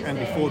stage and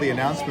before the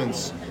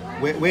announcements?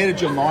 Where did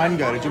your mind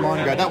go? Did your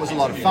mind go, that was a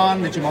lot of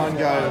fun? Did your mind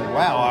go,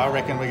 wow, I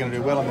reckon we're going to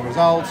do well on the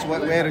results?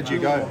 Where did you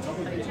go?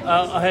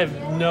 I have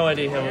no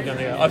idea how we're going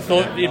to go. I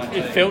thought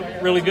it felt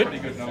really good.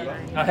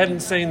 I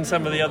hadn't seen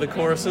some of the other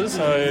choruses,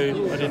 so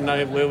I didn't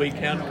know where we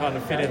kind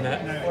of fit in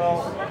that.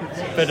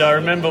 But I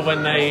remember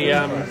when they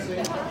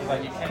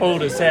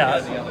called us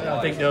out, I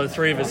think there were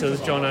three of us, it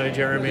was Jono,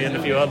 Jeremy and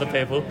a few other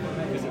people.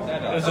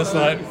 It was just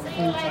like,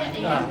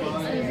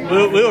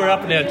 we were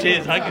up in our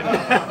chairs hugging.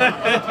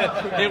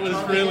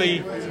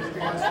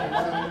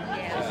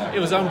 It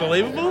was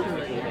unbelievable,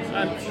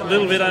 a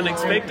little bit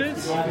unexpected,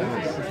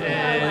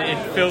 and it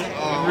felt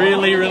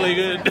really, really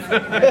good.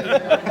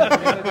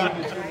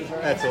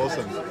 That's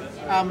awesome.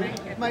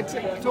 Mate,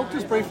 talk to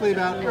us briefly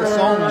about the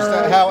songs.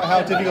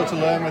 How difficult to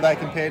learn were they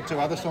compared to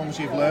other songs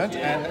you've learnt,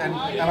 and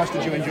how much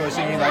did you enjoy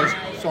singing those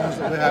songs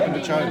that we happened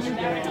to choose?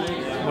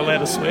 We're allowed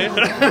to swear.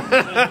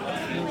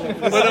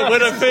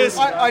 when I first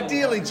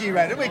Ideally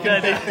G-rated, we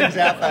can beat things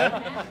out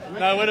though.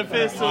 no, when I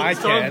first saw the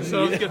songs,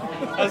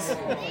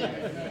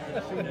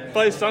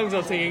 both songs I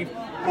was thinking,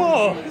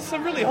 oh, there's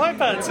some really high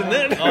parts in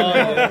that.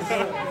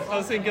 I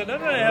was thinking, I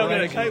don't know how I'm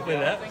going to cope with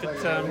that,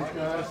 but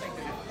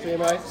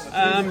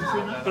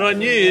but I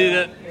knew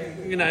that,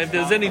 you know, if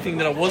there was anything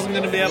that I wasn't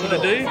going to be able to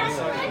do,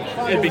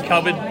 it'd be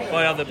covered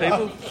by other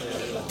people.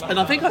 And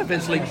I think I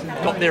eventually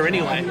got there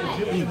anyway.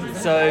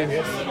 So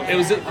it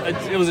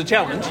was a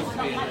challenge.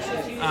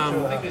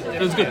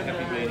 It was good.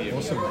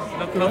 Awesome.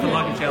 Nothing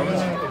like a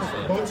challenge.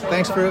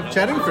 Thanks for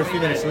chatting for a few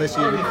minutes, unless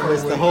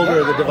the holder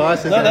of the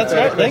devices. No, that's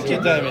right. Thank you,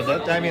 Damien.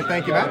 Damien,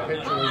 thank you, Matt.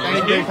 Thanks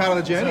for being part of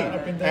the journey.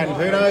 And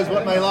who knows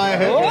what may lie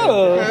ahead.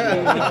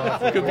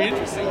 Oh. Could be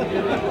interesting.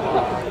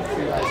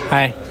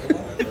 Hi.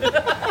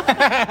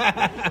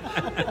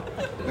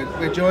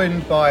 We're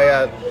joined by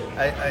a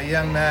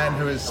young man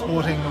who is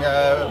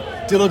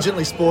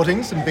diligently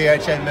sporting some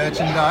BHA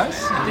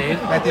merchandise. Indeed.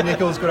 Matthew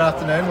Nichols, good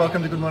afternoon.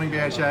 Welcome to Good Morning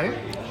BHA.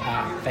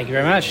 Thank you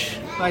very much.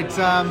 Mate,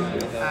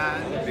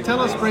 tell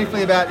us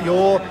briefly about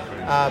your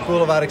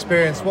Boulevard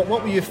experience. What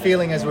were you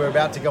feeling as we were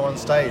about to go on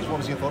stage? What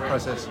was your thought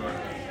process?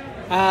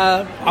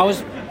 I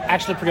was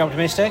actually pretty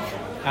optimistic.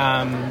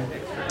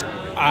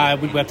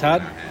 We worked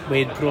hard.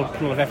 We'd put a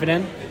lot of effort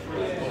in.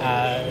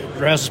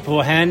 Rehearsals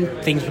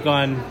beforehand, things were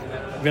going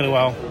really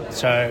well.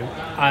 So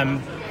I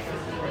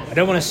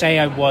don't want to say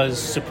I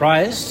was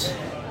surprised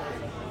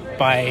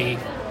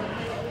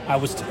I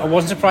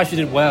wasn't surprised we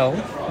did well,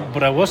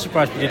 but I was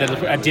surprised we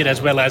did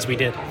as well as we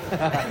did.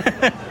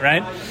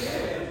 Right?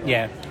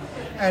 Yeah.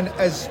 And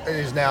as it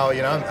is now,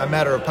 a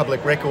matter of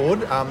public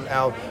record,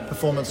 our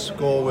performance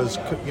score was,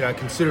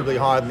 considerably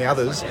higher than the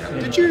others.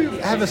 Did you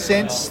have a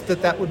sense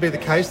that would be the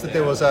case? That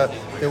there was a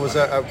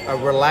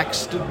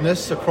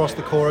relaxedness across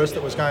the chorus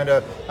that was going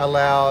to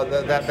allow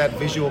that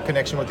visual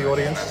connection with the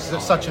audience to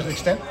such an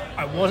extent?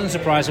 I wasn't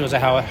surprised it was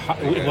our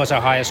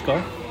highest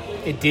score.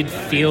 It did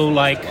feel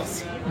like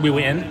we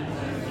were in. You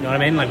know what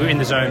I mean? Like we were in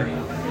the zone.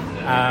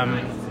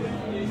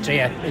 So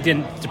yeah, it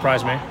didn't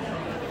surprise me.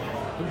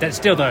 That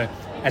still though.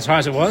 As high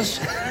as it was.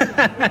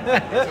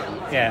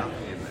 Yeah.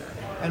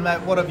 And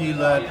Matt, what have you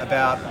learnt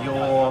about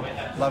your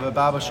love of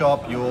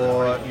barbershop,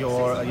 your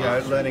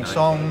learning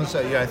songs,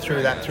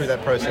 through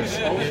that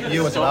process?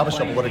 You as a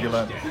barbershop, what have you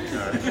learnt?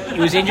 It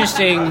was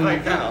interesting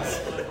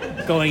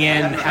going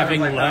in,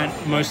 having learnt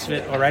most of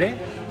it already.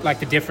 Like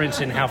the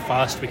difference in how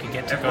fast we could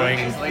get to going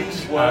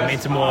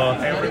into more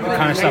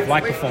kind of stuff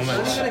like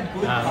performance.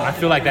 I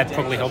feel like that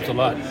probably helped a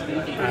lot.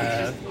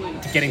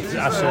 To getting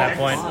us to that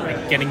point,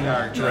 like getting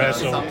to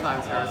rehearsal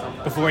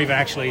before even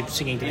actually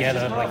singing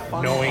together, like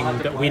knowing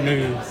that we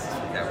knew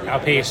our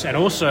piece and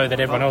also that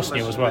everyone else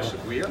knew as well.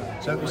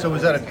 So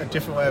was that a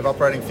different way of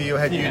operating for you?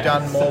 Had you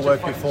done more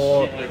work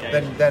before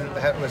than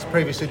was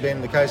previously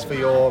been the case for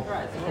your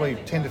probably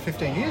 10 to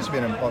 15 years you've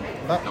been in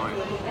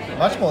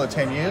much more than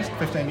 10 years,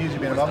 15 years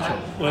you've been in barbershop?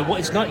 Well,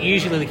 it's not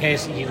usually the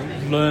case that you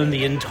learn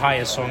the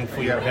entire song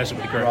for your rehearsal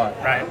with the group,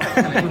 right?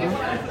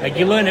 Like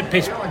you learn it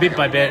bit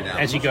by bit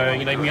as you go.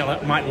 You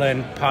might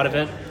learn part of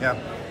it,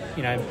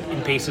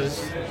 in pieces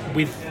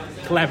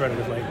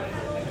collaboratively.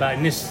 But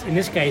in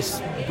this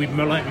case, we've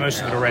learnt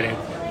most of it already.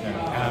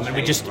 And it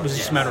was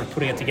just a matter of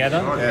putting it together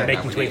and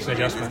making tweaks and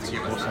adjustments.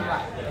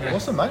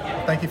 Awesome, mate.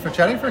 Thank you for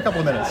chatting for a couple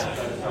of minutes.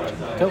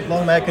 Cool.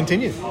 Long may it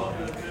continue.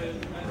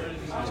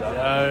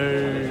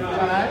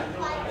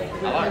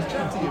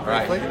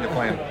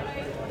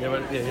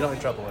 Yeah, you're not in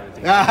trouble or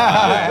anything.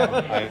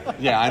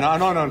 I know I'm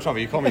not in trouble.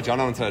 You call me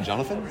Jono instead of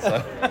Jonathan,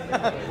 so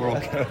we're all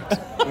good.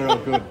 We're all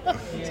good.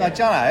 So,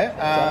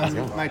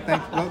 Jono, mate,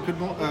 welcome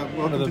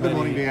to Good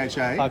Morning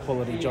BHA. High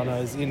quality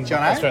Jonos in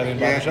Jono? Australian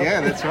barbershop.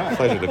 Yeah, that's right.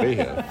 Pleasure to be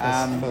here.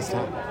 First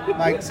time.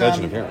 Mate,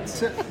 Virgin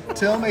appearance.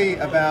 Tell me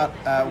about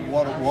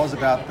what it was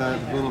about the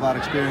Boulevard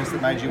experience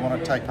that made you want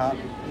to take part.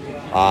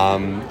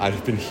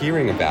 I've been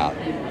hearing about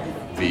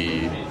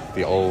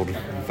the old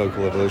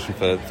vocal evolution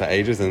for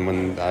ages, and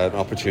when an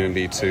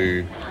opportunity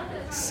to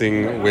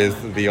sing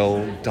with the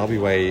old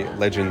WA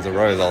legends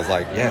arose, I was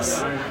like,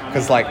 yes.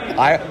 Because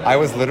I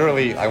was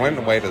literally, I went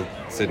away to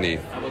Sydney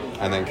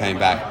and then came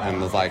back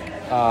and was like,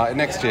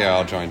 next year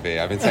I'll join B.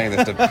 I've been saying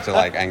this to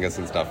like Angus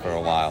and stuff for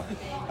a while.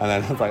 And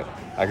then I was like,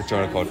 I could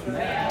join a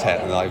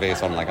quartet, and they're like, V,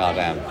 so I'm like, oh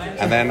damn.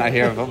 And then I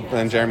hear,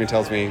 then Jeremy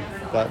tells me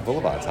that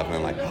Boulevard's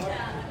happening. I'm like,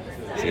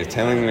 so you're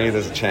telling me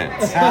there's a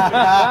chance.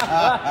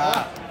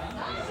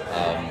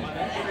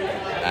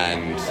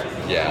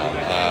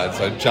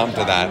 So I jumped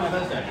to that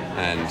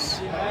and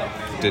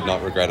did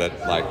not regret it,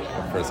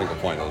 for a single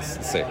point. It was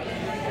sick.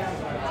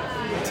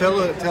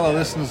 Tell our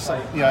listeners,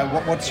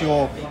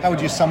 how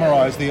would you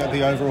summarise the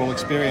overall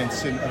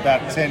experience in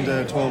about 10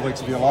 to 12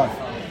 weeks of your life?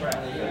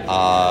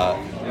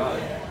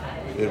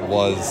 It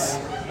was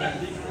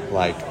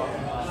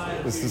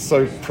this is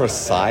so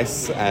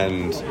precise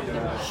and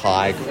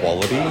high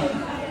quality,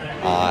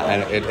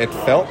 and it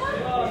felt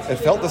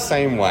the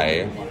same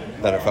way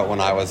that it felt when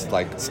I was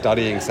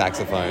studying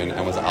saxophone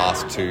and was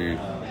asked to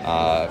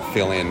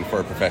fill in for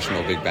a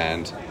professional big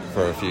band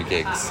for a few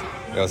gigs.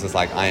 It was just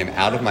I am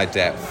out of my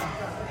depth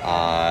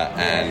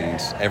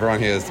and everyone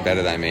here is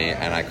better than me,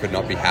 and I could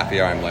not be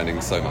happier. I'm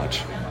learning so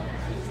much.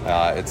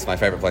 It's my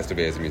favourite place to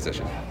be as a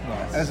musician.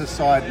 As a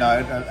side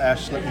note,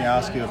 Ash, let me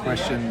ask you a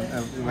question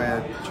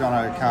where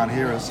Jono can't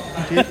hear us.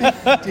 Do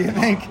you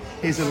think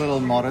he's a little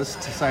modest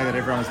to say that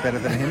everyone's better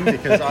than him?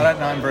 Because I don't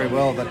know him very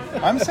well, but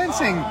I'm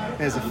sensing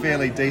there's a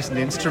fairly decent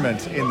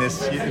instrument in this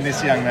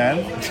young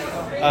man.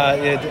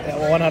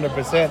 Yeah,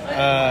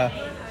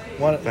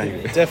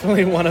 100%.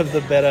 Definitely one of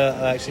the better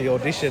actually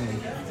audition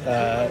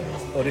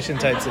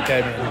tapes that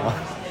came in.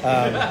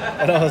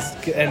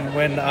 And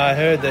when I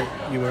heard that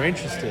you were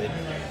interested,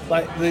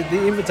 like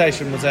the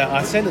invitation was out.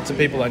 I sent it to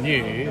people I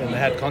knew and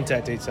had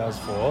contact details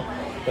for.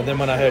 But then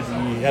when I heard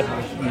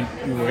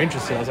you were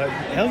interested, I was like,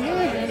 hell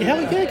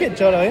yeah, get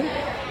Jono in.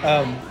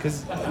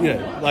 Because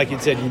like you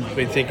said, you've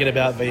been thinking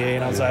about VE,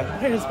 and I was like,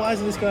 hey, why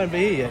isn't this guy in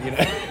VE yet?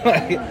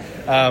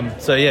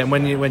 So yeah,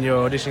 when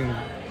your audition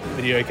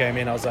video came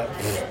in, I was like,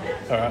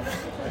 all right,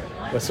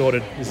 we're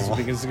sorted. This is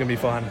gonna be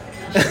fine.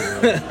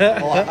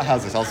 Well,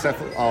 how's this? I'll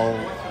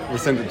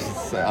rescind it.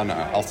 Oh no,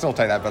 I'll still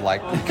take that. But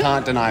like, you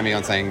can't deny me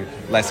on saying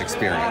less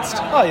experienced.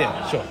 Oh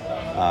yeah, sure.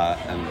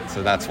 And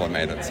so that's what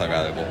made it so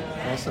valuable.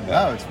 Awesome.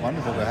 No, it's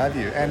wonderful to have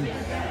you.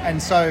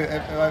 And so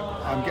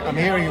I'm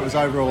hearing it was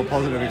overall a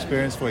positive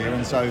experience for you,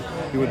 and so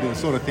it would be the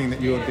sort of thing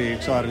that you would be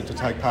excited to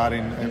take part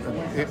in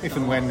if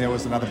and when there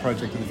was another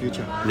project in the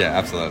future. Yeah,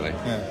 absolutely.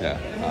 Yeah.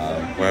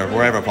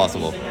 Wherever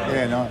possible.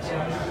 Yeah, nice.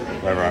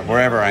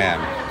 Wherever I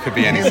am. Could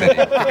be any city.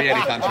 Could be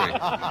any country.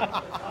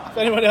 If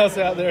anyone else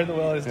out there in the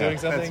world is doing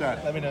something, that's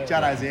right. Let me know.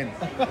 Jono's in.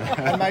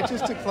 And mate,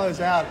 just to close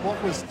out, what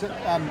was... to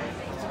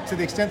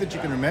the extent that you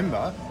can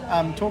remember,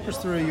 talk us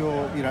through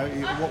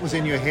what was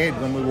in your head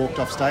when we walked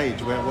off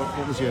stage.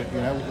 What was your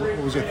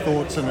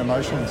thoughts and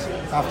emotions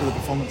after the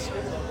performance?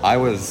 I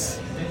was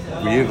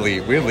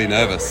weirdly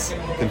nervous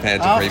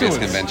compared to previous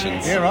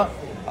conventions. Yeah, right.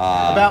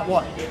 About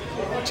what?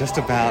 Just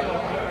about.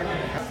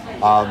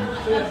 What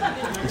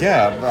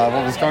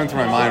was going through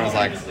my mind was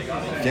like,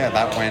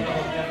 that went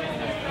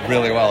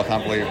really well. I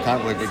can't believe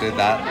we did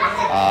that,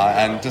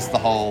 and just the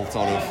whole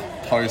sort of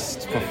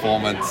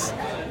post-performance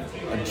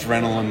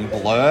adrenaline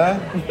blur,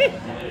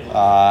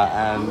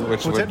 and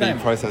which What's would be name?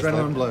 processed.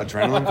 Adrenaline blur.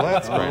 Adrenaline blur.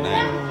 That's a great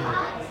name.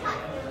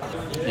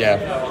 Yeah,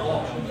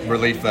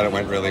 relief that it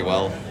went really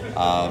well,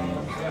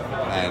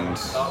 and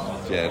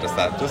just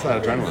that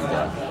adrenaline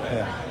blur.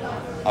 Yeah.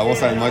 I will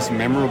say the most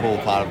memorable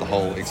part of the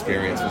whole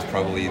experience was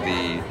probably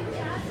the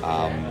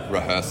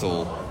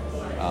rehearsal.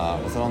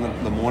 Was it on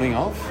the morning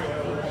of?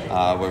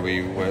 Where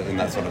we were in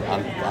that sort of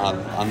not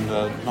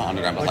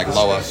underground, but like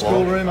lower floor.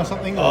 Schoolroom or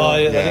something? Oh,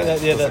 yeah, I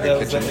think that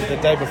was the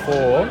day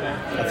before,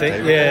 I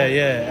think.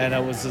 Yeah, and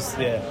it was just,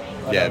 I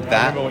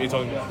remember what you're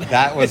talking about.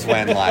 That was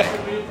when,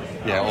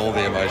 all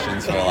the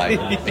emotions were,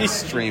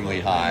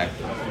 extremely high.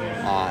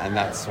 And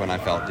that's when I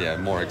felt,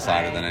 more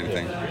excited than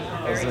anything.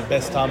 It was the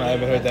best time I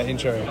ever heard that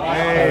intro. Hey.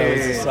 And it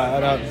was just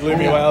and it blew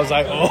me away. I was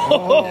like,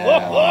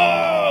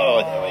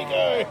 there we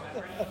go.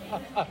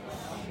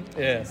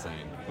 Yeah.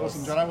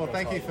 Awesome, Jono. Well,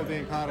 thank you for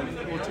being part of an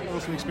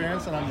awesome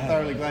experience, and I'm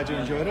thoroughly glad you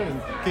enjoyed it,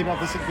 and keep up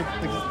the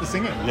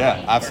singing.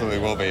 Yeah, absolutely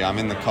will be. I'm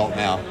in the cult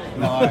now.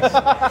 Nice.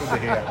 Good to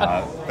hear.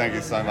 Thank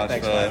you so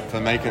much for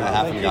making it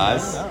happen,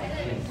 guys.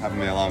 Having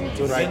me along. It's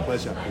a great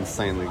pleasure.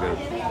 Insanely good.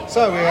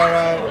 So we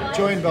are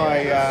joined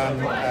by,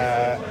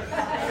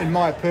 in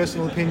my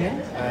personal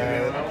opinion,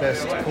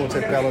 best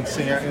quartet ballad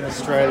singer in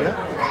Australia,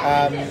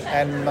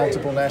 and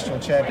multiple national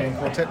champion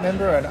quartet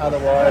member, and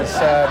otherwise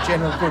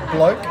general good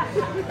bloke.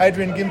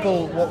 Adrian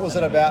Gimple, what was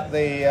it about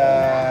the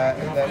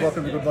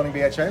Welcome to Good Morning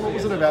BHA? What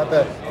was it about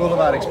the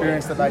Boulevard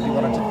experience that made you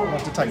want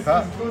to take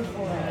part?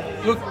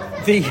 Look,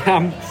 the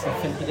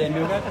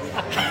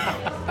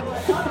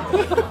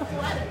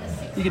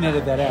you can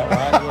edit that out,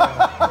 right?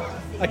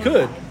 Yeah. I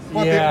could.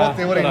 What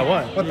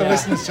the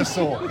listeners just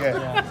saw.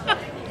 Yeah.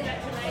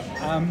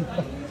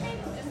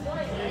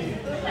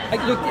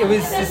 Look, it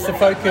was just a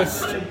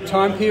focused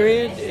time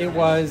period. It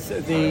was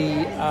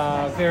the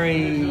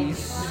very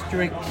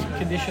strict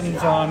conditions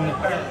on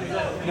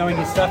knowing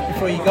your stuff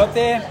before you got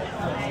there,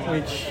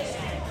 which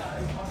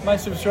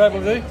most of us were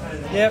able to do.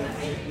 Yep.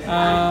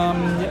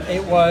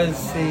 It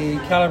was the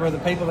calibre of the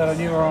people that I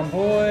knew were on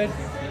board,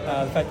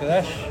 the fact that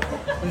Ash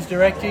was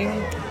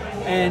directing,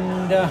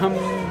 and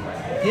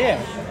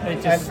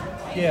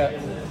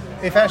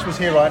If Ash was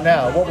here right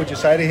now, what would you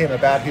say to him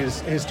about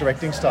his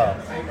directing style?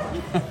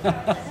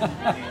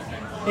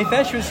 If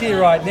Ash was here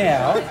right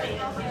now,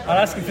 I'd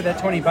ask him for that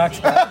 $20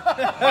 back.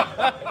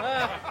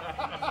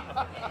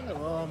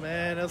 Oh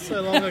man, that's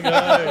so long ago.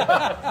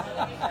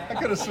 I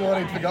could have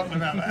sworn he'd forgotten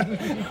about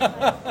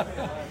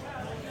that.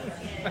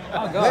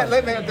 Oh God!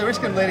 Let me, at the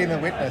risk of leading the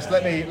witness,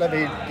 let me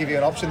give you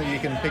an option that you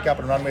can pick up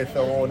and run with,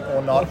 or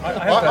not.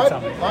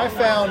 I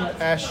found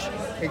Ash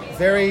his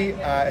very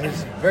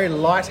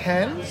light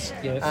hands,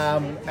 yes.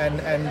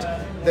 and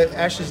that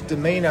Ash's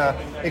demeanour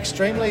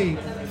extremely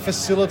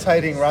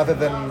facilitating rather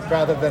than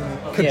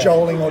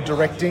cajoling or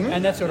directing.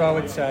 And that's what I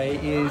would say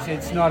is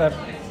it's not a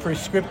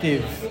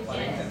prescriptive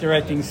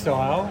directing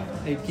style.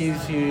 It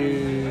gives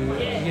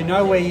you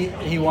know where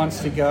he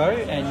wants to go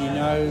and you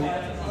know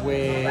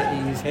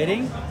where he's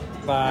heading,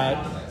 but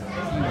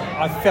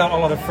I felt a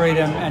lot of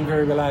freedom and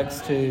very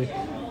relaxed to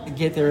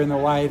get there in the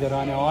way that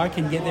I know I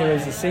can get there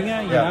as a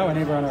singer, you know, and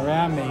everyone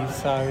around me.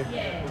 So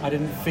I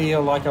didn't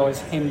feel like I was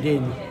hemmed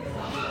in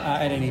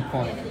at any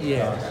point.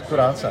 Yeah. Nice. Good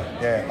answer.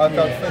 Yeah.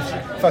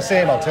 If I see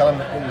him, I'll tell him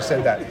that you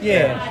said that.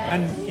 Yeah.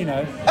 And, you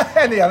know.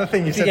 And the other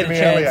thing you said to me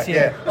chance,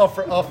 earlier.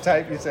 Off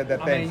tape, you said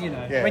that thing. I mean, you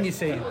know, when you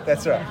see him.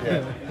 That's right,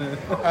 yeah.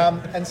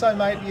 And so,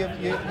 mate,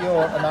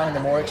 you're among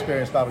the more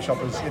experienced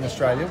barbershoppers in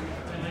Australia.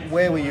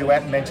 Where were you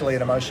at mentally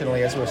and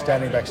emotionally as we were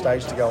standing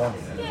backstage to go on?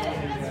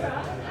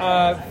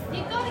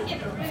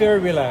 Very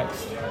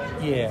relaxed,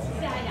 yeah.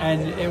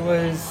 And it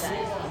was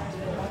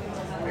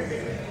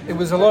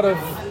a lot of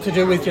to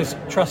do with just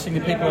trusting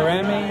the people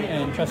around me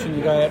and trusting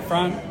the guy out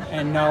front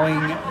and knowing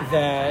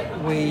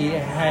that we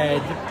had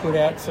put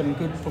out some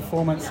good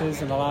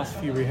performances in the last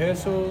few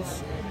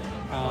rehearsals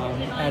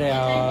at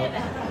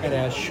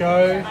our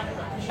show.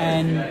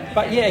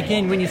 But yeah,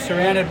 again, when you're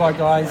surrounded by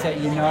guys that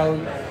you know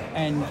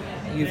and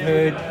you've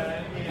heard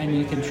and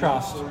you can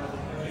trust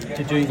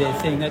to do their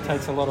thing, that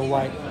takes a lot of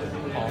weight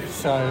off.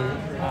 So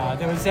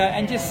there was that,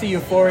 and just the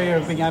euphoria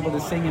of being able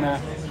to sing in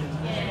a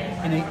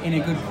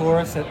good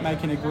chorus, at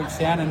making a good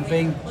sound, and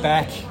being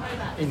back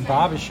in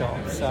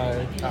barbershop.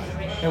 So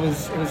it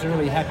was a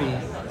really happy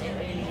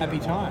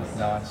time.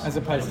 Nice. As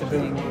opposed to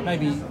being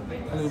maybe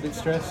a little bit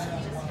stressed.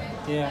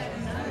 Yeah.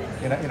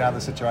 In other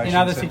situations. In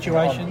other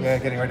situations.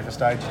 Getting ready for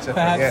stage, etc.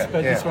 Perhaps,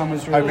 but this one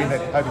was really...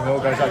 Hoping it all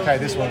goes okay.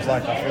 This one's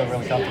like, I feel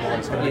really comfortable and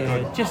it's going to be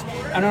good.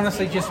 And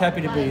honestly, just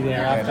happy to be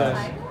there after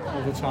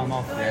all the time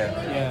off.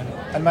 Yeah.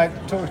 And mate,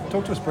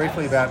 talk to us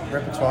briefly about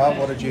repertoire.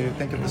 What did you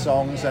think of the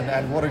songs,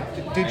 and what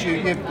did you?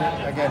 You've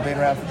again been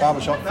around for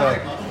barbershop for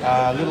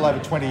a little over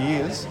 20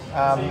 years,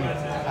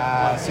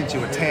 since you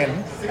were 10.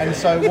 And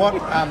so, what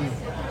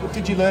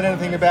did you learn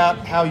anything about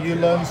how you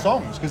learn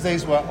songs? Because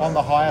these were on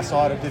the higher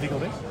side of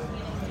difficulty.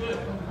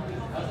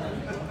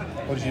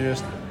 Or did you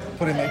just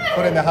put in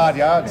the hard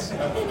yards?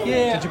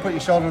 Yeah. Did you put your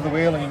shoulder to the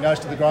wheel and your nose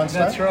to the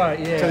grindstone? That's right,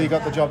 yeah. Until you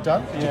got the job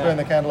done? Did you burn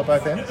the candle at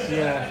both ends?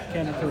 Yeah,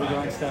 candle to the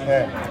grindstone.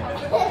 Yeah.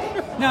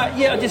 No,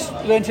 I just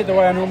learnt it the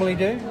way I normally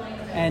do.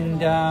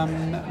 And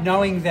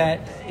knowing that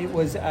it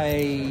was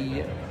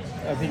a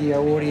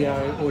video audio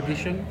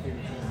audition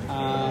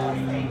that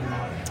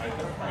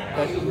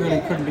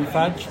really couldn't be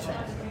fudged.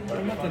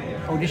 Not that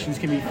auditions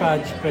can be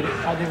fudged, but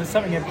there was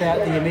something about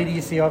the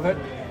immediacy of it,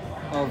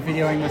 of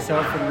videoing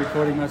myself and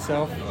recording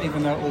myself,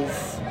 even though it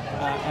was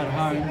at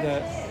home,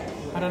 that,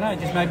 I don't know, it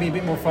just made me a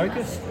bit more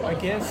focused, I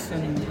guess,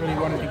 and really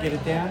wanted to get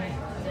it down.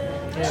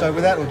 Yeah. So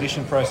with that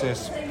audition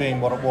process being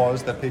what it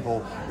was, that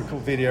people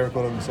video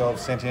recorded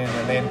themselves, sent in,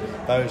 and then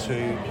those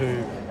who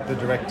the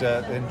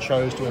director then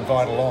chose to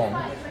invite along,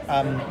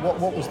 what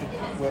was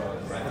we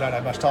don't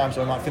have much time,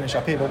 so I might finish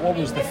up here, but what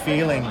was the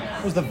feeling,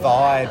 what was the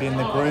vibe in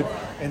the group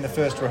in the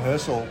first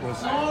rehearsal,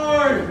 was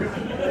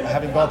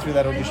having gone through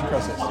that audition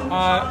process?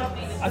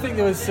 I think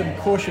there was some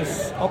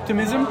cautious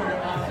optimism.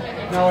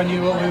 No one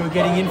knew what we were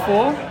getting in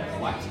for.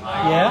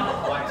 Yeah.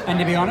 And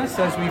to be honest,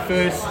 as we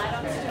first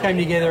came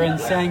together and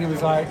sang, it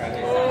was like,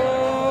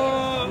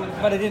 oh,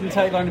 but it didn't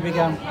take long to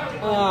become,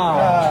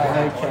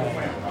 okay.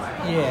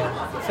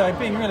 Yeah. So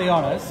being really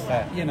honest,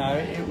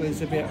 it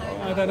was a bit,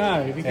 I don't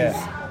know, because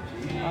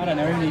I don't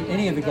know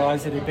any of the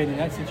guys that had been in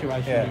that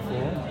situation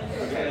before.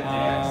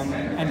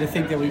 And to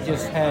think that we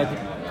just had,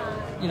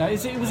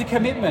 it was a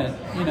commitment,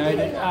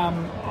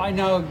 I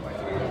know,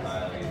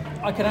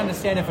 I could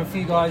understand if a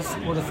few guys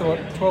would have thought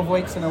 12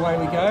 weeks and away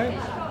we go,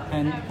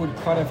 and would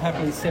quite have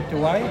happily stepped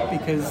away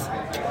because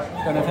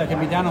I don't know if that can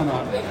be done or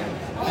not.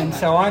 And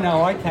so I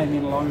know I came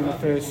in along in the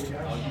first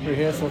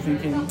rehearsal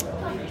thinking,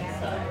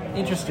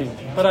 interesting.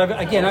 But over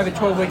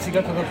 12 weeks it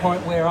got to the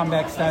point where I'm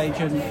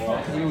backstage and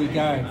here we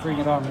go, bring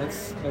it on,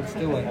 let's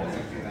do it.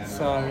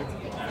 So,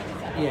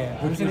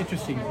 yeah, it was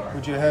interesting.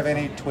 Would you have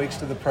any tweaks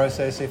to the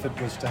process if it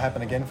was to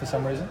happen again for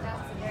some reason?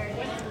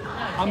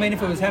 I mean,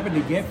 if it was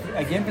happening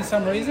again for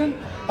some reason,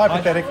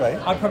 hypothetically,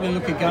 I'd probably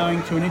look at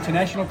going to an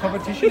international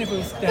competition if it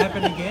was to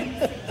happen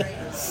again.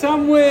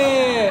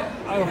 Somewhere,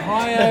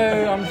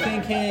 Ohio, I'm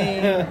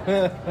thinking.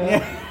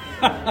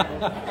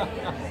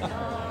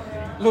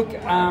 Look,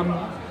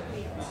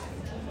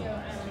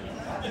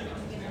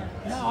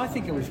 no, I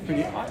think it was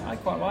pretty. I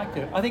quite liked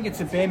it. I think it's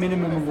a bare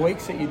minimum of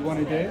weeks that you'd want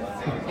to do.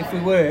 If we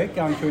were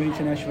going to an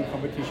international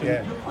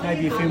competition,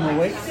 maybe a few more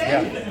weeks,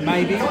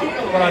 maybe.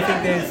 But I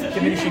think there's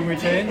diminishing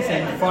returns,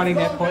 and finding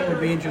that point would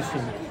be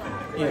interesting.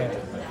 Yeah.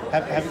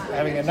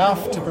 Having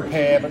enough to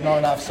prepare, but not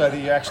enough so that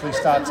you actually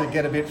start to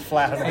get a bit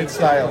flat and a bit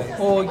stale.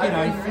 Or,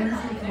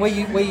 where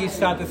you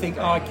start to think,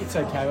 it's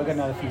okay, we've got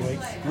another few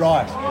weeks.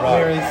 Right.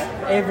 Whereas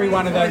every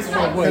one of those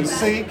 4 weeks...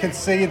 Could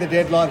see the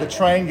deadline, the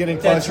train getting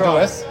closer to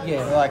us.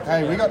 Yeah. They're like,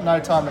 hey, we got no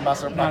time to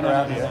muck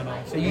around here.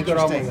 No. So you got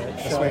on with it.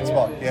 The sweet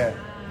spot,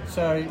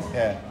 So,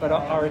 Yeah. but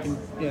I reckon,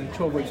 the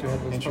 12 weeks we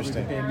had was probably the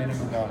Interesting. bare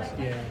minimum. Nice.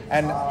 Yeah.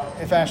 And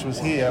if Ash was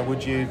here,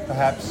 would you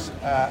perhaps,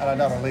 and I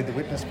don't want to lead the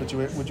witness, but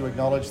would you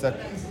acknowledge that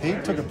he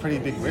took a pretty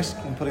big risk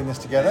in putting this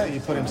together? He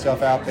put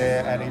himself out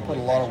there and he put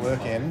a lot of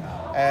work in,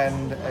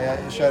 and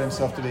he showed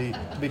himself to be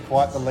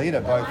quite the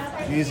leader, both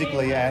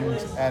musically and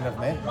of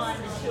men.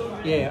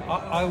 Yeah,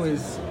 I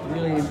was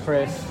really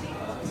impressed.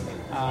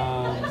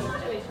 I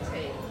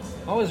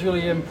was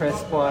really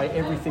impressed by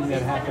everything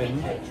that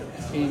happened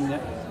in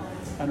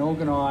an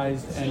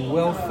organised and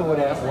well thought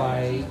out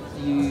way.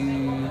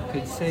 You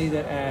could see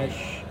that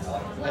Ash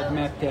had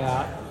mapped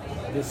out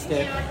the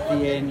step, the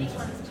end,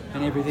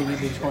 and everything in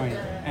between.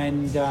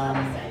 And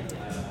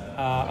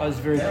I was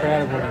very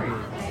proud of what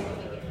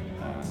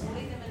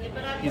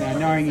he did.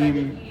 Knowing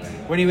him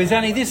when he was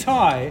only this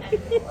high,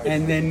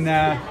 and then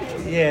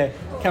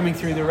coming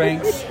through the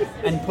ranks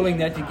and pulling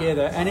that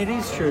together. And it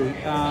is true,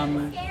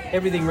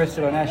 everything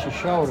rested on Ash's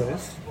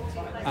shoulders.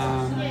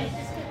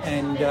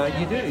 And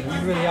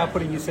you really are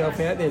putting yourself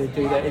out there to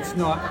do that. It's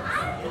not,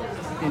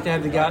 to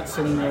have the guts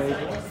and the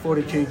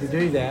fortitude to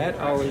do that.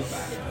 I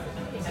was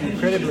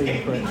incredibly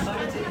impressed.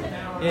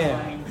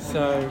 Yeah,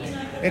 so...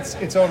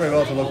 It's all very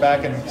well to look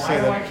back and see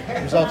the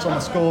results on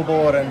the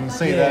scoreboard and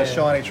see the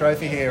shiny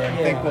trophy here and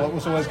think, well, it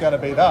was always going to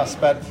be us,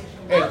 but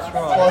that's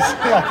right. was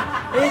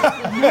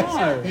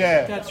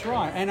yeah. That's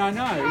right. And I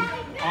know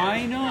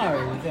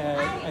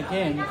that,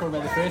 again, talking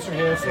about the first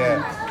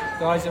rehearsal,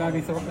 guys that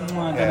maybe thought, I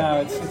don't know,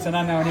 it's an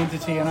unknown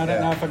entity and I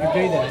don't know if I could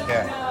do that.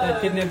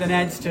 That didn't have the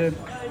nads to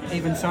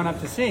even sign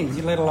up to sing,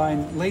 let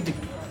alone lead the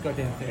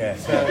goddamn thing. Yeah.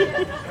 So,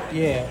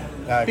 yeah.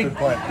 No, good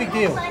point. Big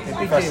deal.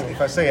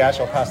 If I see Ash,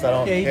 I'll pass that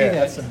on. Yeah, you do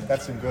that.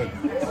 That's some good.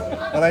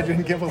 Well,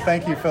 Adrian Gibble,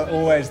 thank you for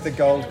always the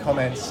gold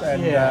comments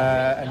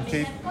and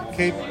keep,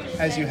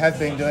 as you have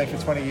been doing for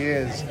 20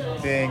 years,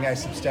 being a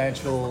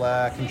substantial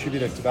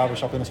contributor to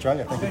barbershop in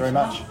Australia. Thank you very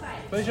much.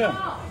 Pleasure.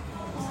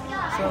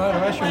 So hello to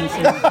Ash when you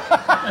see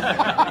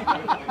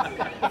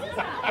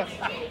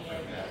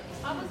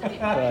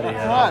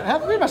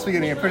Right, we must be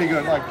getting a pretty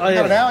good, got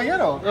an hour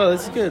yet, or? Oh,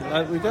 this is good.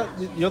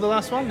 You're the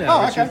last one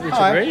now. Oh, okay.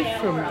 Richard Reeve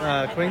from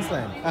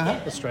Queensland,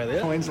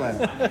 Australia. Queensland.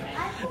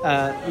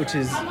 which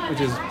is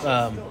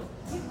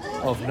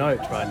of note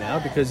right now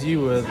because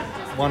you were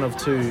one of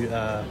two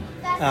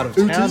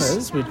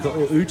out-of-towners. We'd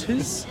call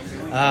Ooters.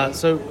 How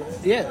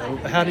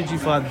did you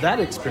find that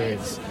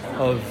experience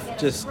of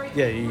just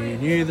you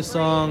knew the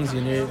songs,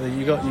 you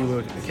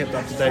were kept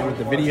up to date with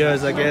the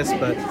videos, I guess,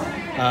 but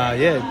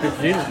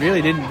you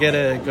really didn't get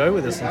a go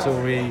with us until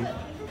we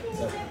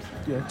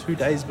 2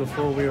 days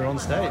before we were on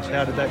stage.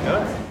 How did that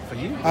go for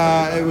you?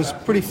 It was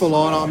pretty full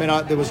on. I mean,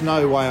 there was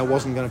no way I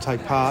wasn't going to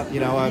take part.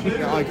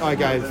 I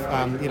gave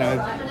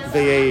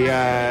VE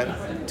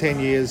 10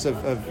 years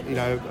of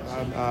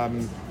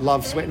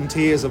love, sweat and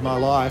tears of my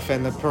life,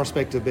 and the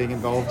prospect of being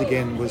involved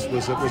again was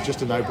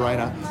just a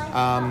no-brainer.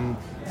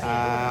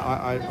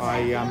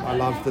 I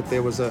loved that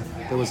there was a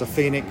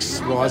phoenix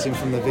rising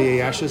from the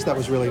VE ashes. That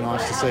was really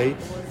nice to see.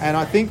 And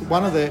I think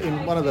one of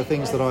the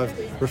things that I've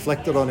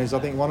reflected on is I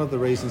think one of the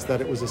reasons that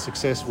it was a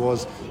success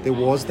was there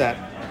was that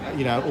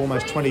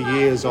almost 20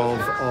 years of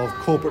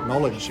corporate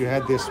knowledge. You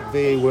had this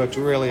VE worked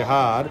really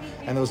hard,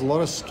 and there was a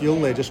lot of skill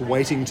there just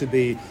waiting to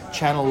be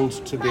channeled,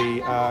 to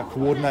be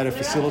coordinated,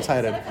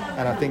 facilitated.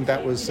 And I think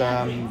that was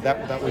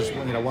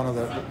one of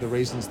the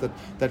reasons that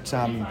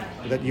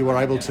you were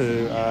able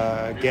to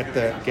get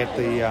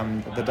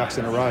the ducks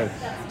in a row.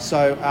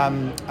 So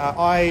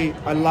I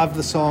love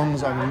the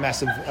songs. I'm a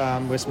massive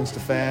Westminster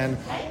fan.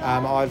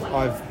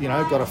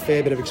 I've got a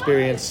fair bit of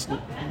experience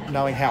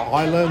knowing how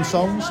I learn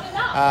songs.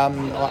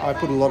 I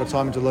put a lot of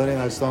time into learning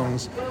those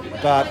songs,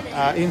 but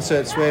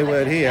insert swear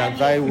word here,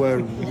 they were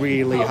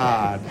really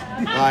hard.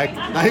 I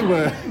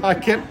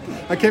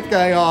kept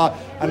going,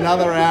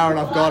 another hour and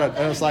I've got it.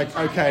 And it's like,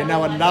 okay,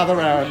 no,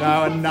 another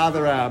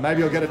hour.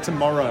 Maybe I'll get it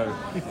tomorrow.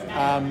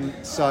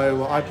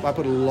 So I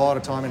put a lot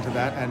of time into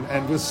that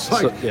and was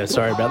like...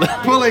 sorry about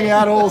that. Pulling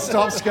out all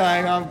stops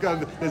going,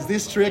 there's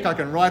this trick, I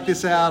can write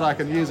this out, I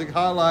can use a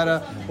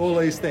highlighter, all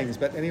these things.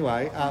 But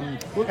anyway...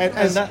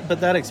 But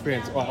that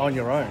experience on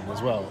your own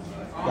as well,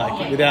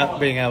 without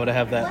being able to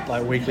have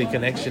that weekly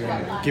connection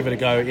and give it a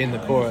go in the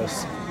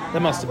chorus,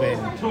 that must have been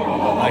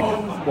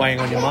weighing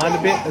on your mind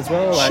a bit as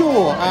well.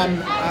 Sure.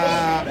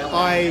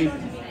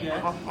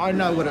 I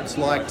know what it's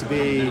like to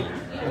be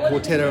a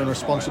quartetto and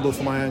responsible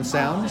for my own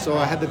sound, so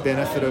I had the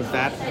benefit of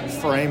that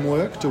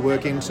framework to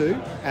work into,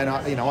 and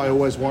I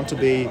always want to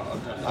be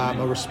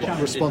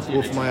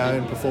responsible for my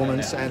own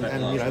performance and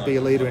be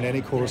a leader in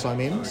any chorus I'm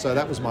in. So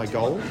that was my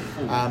goal.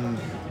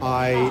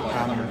 I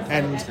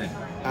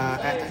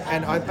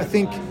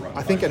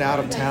think an out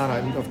of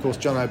town, of course,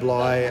 John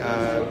O'Bly,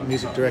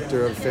 music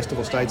director of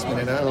Festival Statesman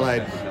in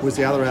Adelaide, was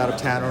the other out of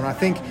towner. And I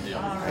think,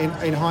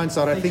 in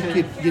hindsight, I think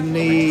you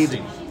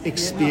need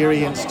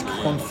experienced,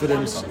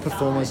 confident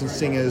performers and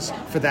singers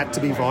for that to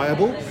be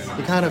viable.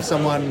 You can't have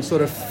someone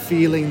sort of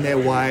feeling their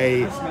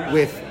way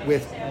with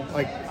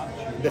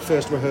the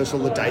first rehearsal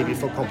the day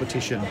before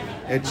competition.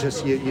 It's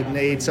just you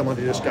need someone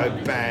to just go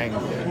bang,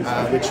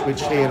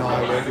 which he and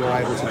I were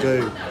able to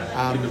do.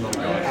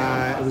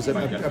 It was a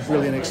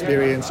brilliant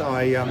experience.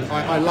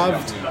 I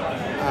loved.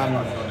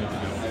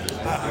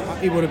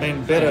 It would have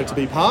been better to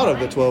be part of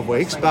the 12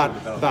 weeks, but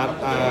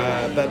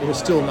there was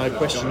still no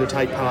question to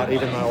take part,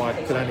 even though I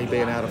could only be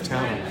an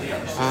out-of-towner.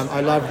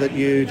 I loved that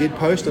you did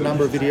post a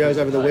number of videos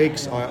over the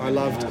weeks. I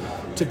loved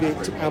to be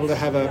able to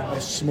have a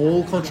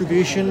small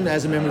contribution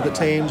as a member of the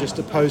team, just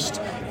to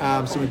post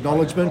some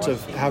acknowledgement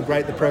of how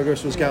great the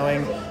progress was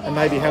going, and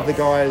maybe have the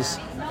guys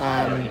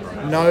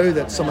know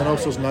that someone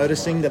else was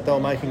noticing that they were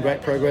making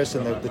great progress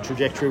and the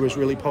trajectory was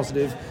really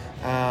positive.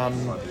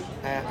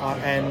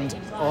 And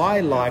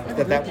I liked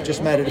that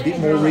just made it a bit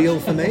more real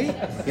for me.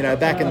 You know,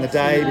 back in the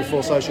day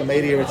before social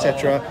media,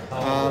 etc.,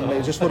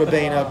 it just would have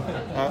been a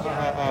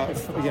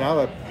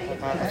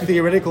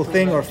theoretical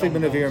thing or a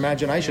figment of your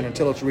imagination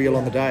until it's real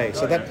on the day.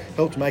 So that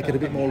helped make it a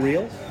bit more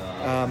real.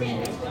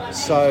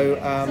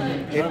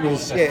 It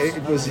was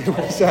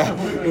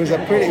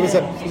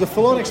a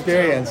full-on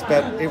experience,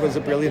 but it was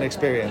a brilliant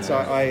experience.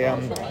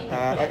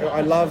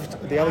 I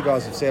loved, the other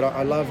guys have said,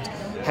 I loved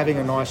having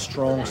a nice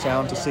strong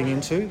sound to sing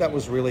into. That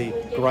was really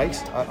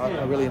great.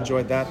 I really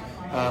enjoyed that.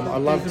 I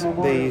loved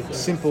the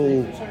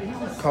simple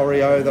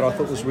choreo that I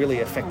thought was really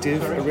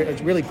effective. A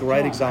really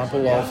great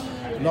example of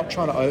not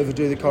trying to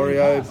overdo the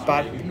choreo,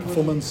 but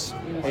performance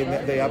in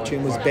the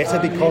uptune was better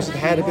because it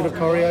had a bit of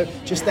choreo,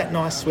 just that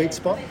nice sweet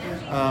spot.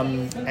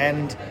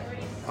 And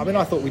I mean,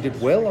 I thought we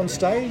did well on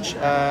stage,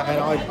 and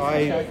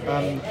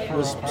I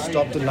was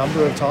stopped a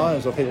number of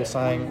times by people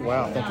saying,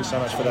 "Wow, thank you so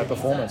much for that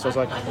performance." I was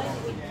like,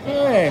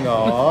 "Hang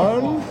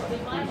on,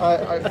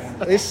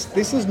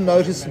 this is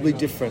noticeably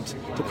different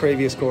to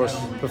previous chorus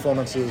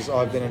performances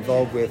I've been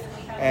involved with,"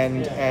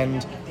 and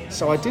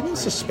so I didn't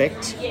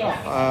suspect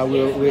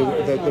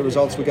the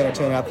results were going to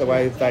turn out the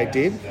way they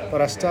did.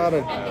 But I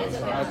started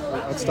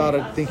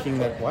thinking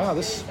that, wow,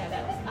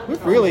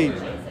 we've really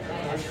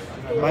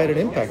made an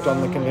impact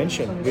on the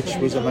convention, which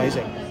was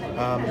amazing.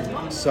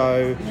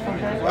 So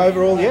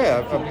overall,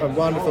 yeah, a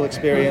wonderful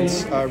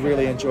experience. I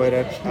really enjoyed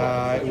it.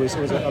 It was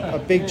a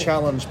big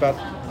challenge, but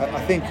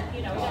I think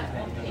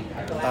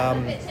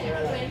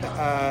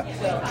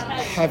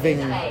having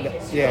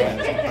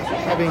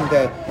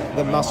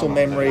the muscle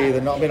memory.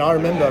 I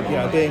remember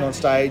being on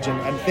stage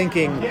and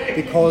thinking,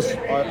 because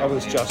I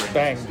was just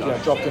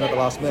dropped in at the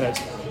last minute.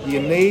 You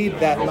need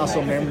that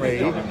muscle memory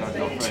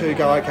to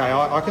go, okay,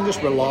 I can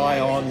just rely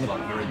on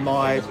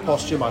my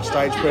posture, my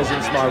stage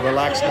presence, my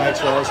relaxed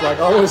nature.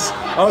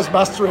 I was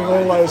mustering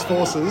all those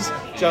forces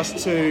just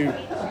to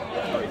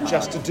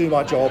do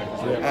my job.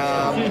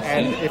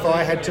 And if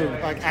I had to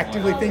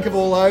actively think of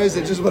all those,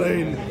 it just would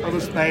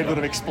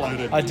have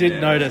exploded. I did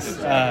notice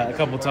a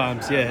couple of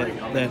times,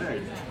 that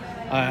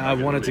I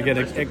wanted to get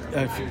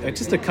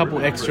just a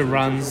couple extra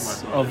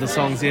runs of the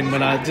songs in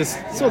when I just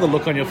saw the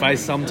look on your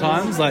face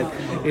sometimes, like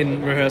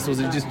in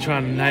rehearsals, you're just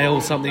trying to nail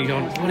something,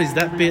 going, what is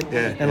that bit?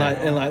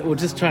 We're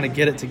just trying to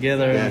get it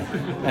together.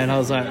 And I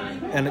was like,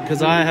 and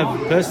because I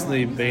have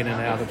personally been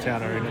an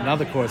out-of-towner in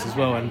another chorus as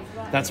well, and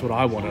that's what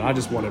I wanted. I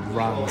just wanted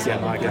runs.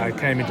 And I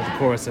came into the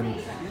chorus and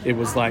it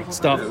was like,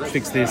 stop,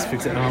 fix this,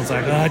 fix it. And I was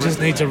like, I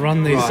just need to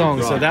run these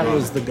songs. So that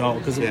was the goal,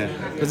 because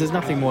there's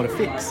nothing more to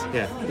fix.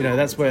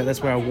 That's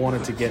where I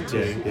wanted to get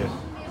to.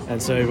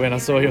 And so when I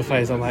saw your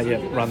face, I'm like,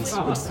 runs.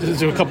 Let's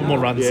do a couple more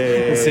runs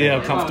and see how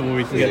comfortable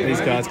we can get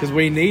these guys, because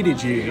we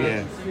needed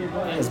you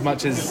as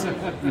much as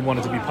you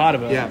wanted to be part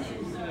of it.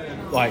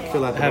 Like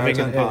having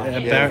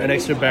an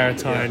extra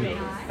baritone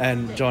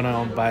and Jono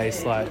on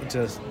bass,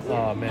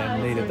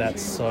 needed that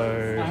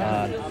so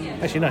hard.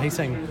 Actually, no, he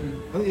sang.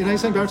 He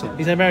sang baritone.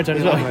 He sang baritone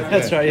as well.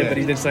 That's right. But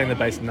he did sing the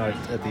bass note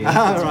at the end.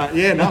 Right.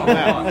 Yeah. No.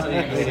 Wow.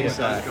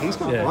 He's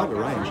got quite a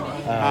range.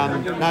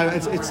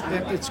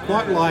 It's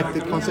quite like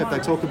the concept they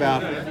talk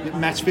about,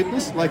 match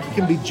fitness. Like, you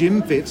can be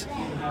gym fit,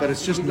 but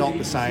it's just not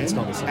the same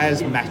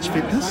as match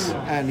fitness.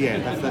 And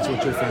that's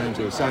what you're referring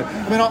to. So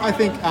I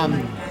think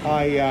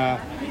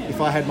if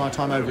I had my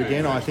time over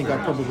again, I think I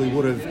probably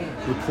would have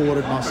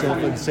recorded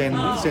myself and sent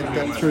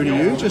that through to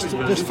you,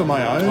 just for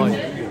my own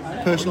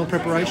personal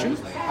preparation.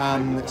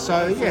 Life,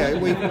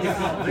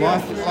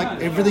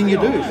 like everything you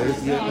do,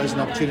 there's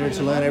an opportunity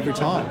to learn every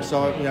time.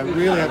 So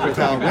really happy with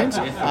how it went.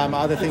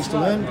 Other things to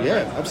learn?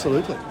 Yeah,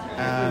 absolutely.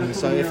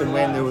 So if and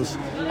when there was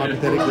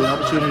hypothetically an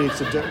opportunity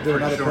to do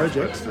another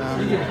project,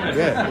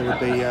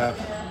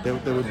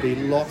 there would be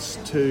lots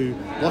to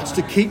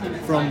keep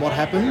from what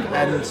happened,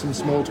 and some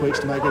small tweaks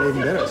to make it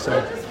even better.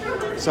 So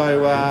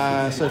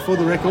for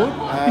the record,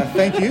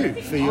 thank you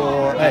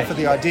for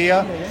the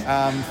idea,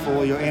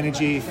 for your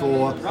energy,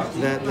 for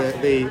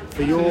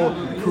for your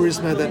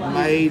charisma that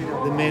made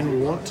the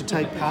men want to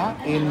take part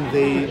in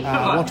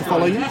want to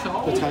follow you,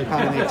 to take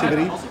part in the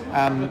activity.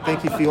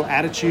 Thank you for your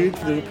attitude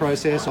through the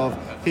process of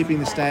keeping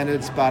the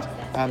standards, but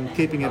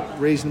keeping it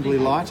reasonably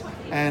light.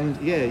 And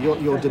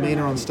your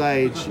demeanour on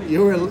stage,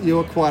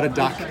 you're quite a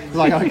duck.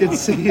 Like, I could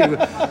see you.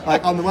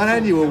 Like, on the one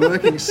hand, you were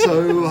working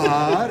so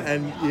hard,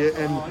 and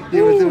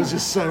you there was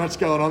just so much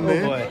going on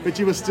there. Boy. But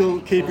you were still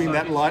keeping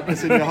that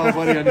lightness in your whole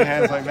body on your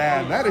hands. Like,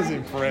 man, that is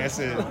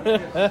impressive.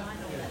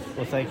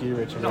 Well, thank you,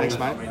 Richard. Thanks,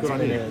 mate. Good on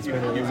you.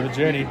 It was a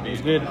journey. It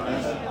was good.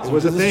 It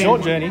was a a thing.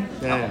 short journey.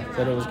 Yeah.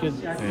 But it was good.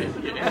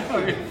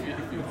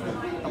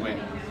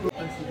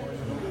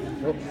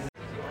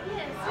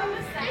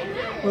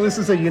 Well, this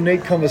is a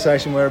unique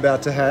conversation we're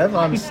about to have.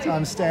 I'm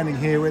standing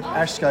here with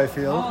Ash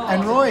Schofield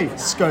and Roy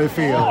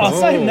Schofield. Oh,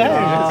 same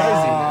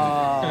name.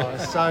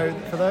 So,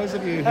 for those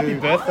of you who... Happy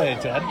birthday,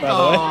 Dad, by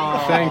the way.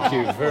 Thank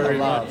you very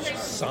much,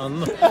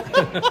 son.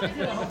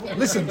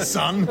 Listen,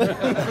 son.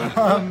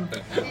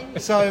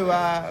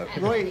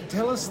 Roy,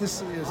 tell us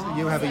this.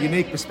 You have a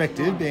unique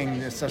perspective,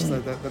 being such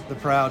the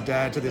proud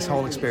dad to this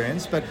whole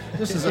experience. But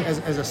just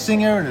as a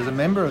singer and as a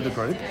member of the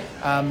group,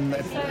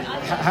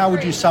 how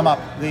would you sum up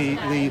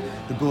the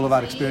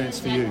Boulevard experience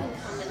for you?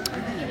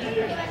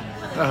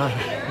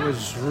 It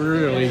was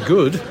really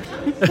good.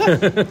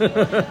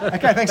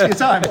 Okay, thanks for your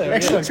time.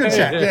 Excellent, good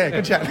chat. Yeah,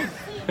 good chat.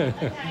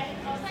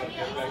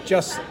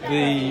 Just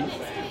the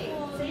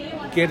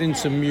getting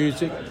some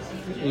music,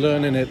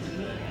 learning it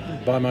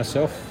by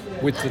myself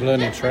with the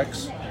learning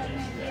tracks,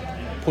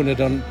 putting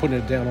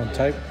it down on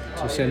tape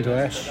to send to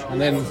Ash, and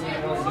then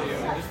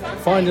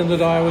finding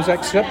that I was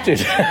accepted.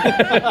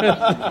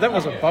 That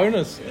was a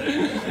bonus.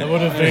 It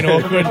would have been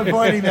awkward.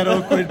 Avoiding that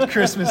awkward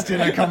Christmas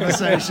dinner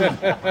conversation.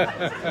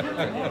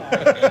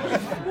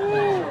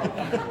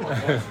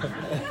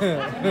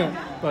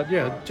 But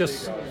yeah,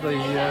 just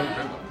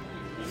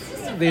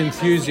the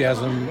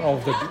enthusiasm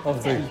of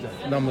the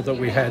number that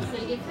we had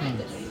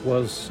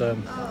was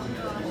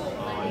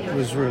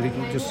really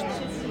just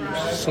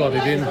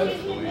slotted in.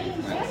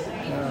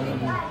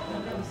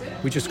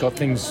 We just got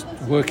things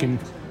working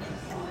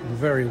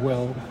very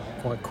well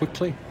quite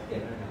quickly,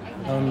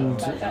 and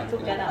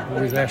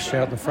with Ash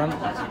out the front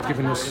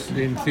giving us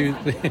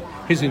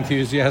his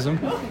enthusiasm,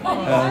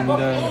 and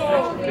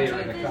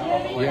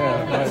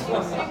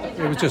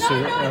it was just a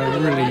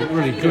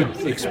really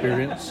good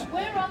experience.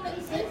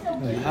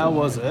 How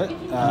was it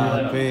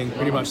being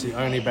pretty much the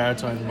only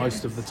baritone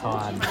most of the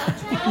time?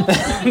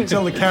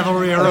 Until the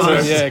cavalry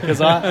arrived. Yeah,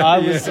 because I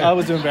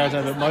was doing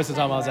baritone, but most of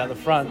the time I was out the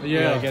front,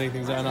 getting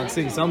things out, and I'd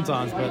sing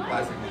sometimes, but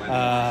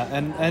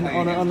and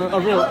on a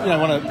real,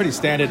 on a pretty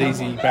standard,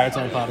 easy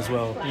baritone part as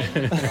well.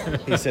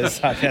 He says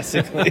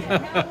sarcastically.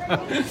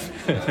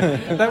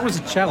 That was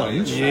a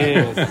challenge.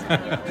 Yes.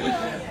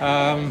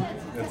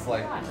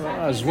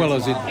 As well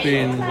as it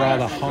being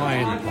rather high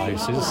in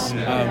places,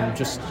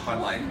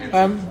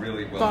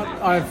 but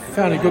I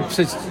found it good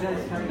since,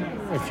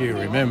 if you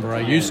remember, I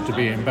used to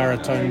be in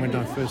baritone when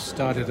I first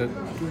started at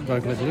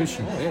Vocal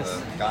Evolution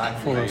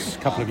for a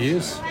couple of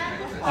years,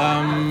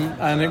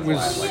 and it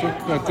was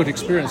a good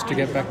experience to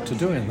get back to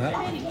doing that.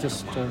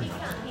 Just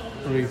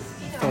really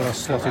thought I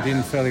slotted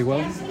in fairly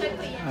well.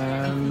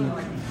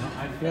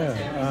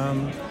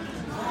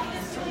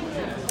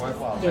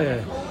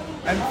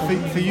 And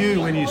for you,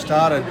 when you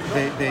started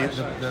the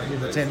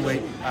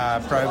 10-week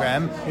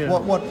program,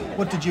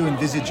 what did you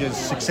envisage as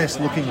success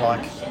looking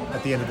like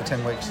at the end of the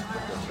 10 weeks?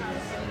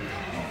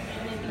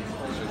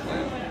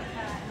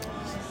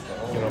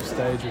 Get off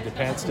stage with your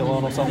pants still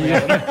on or something.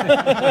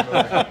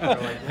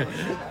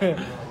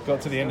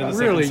 Got to the end of the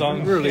second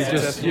song.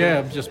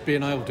 Just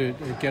being able to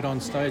get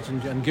on stage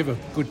and give a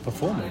good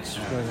performance,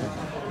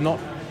 not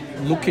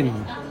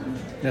looking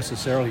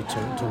necessarily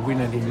to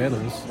win any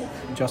medals,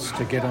 just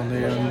to get on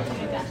there and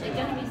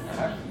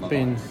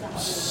being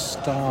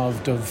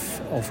starved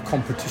of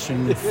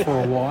competition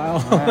for a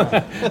while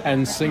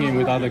and singing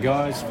with other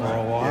guys for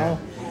a while,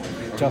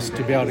 just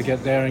to be able to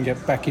get there and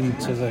get back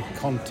into the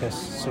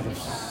contest sort of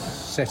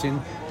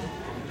setting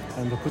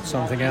and to put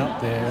something out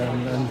there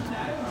and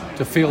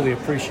to feel the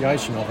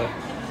appreciation of it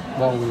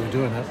while we were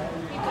doing it.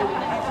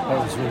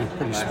 That was really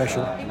pretty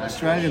special.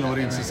 Australian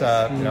audiences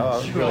are,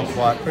 really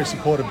quite, very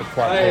supportive but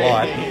quite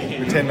polite.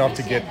 We tend not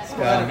to get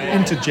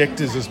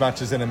interjectors as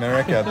much as in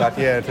America. But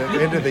yeah, to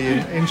enter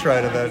the intro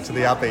to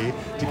the uppie,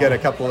 to get a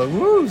couple of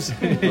woos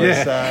was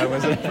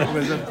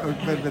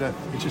a bit of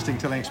interesting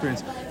telling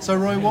experience. So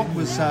Roy, what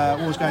was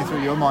going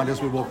through your mind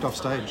as we walked off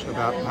stage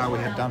about how we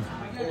had done?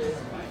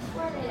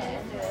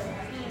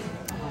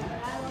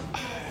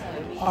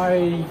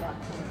 I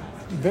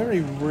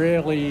very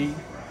rarely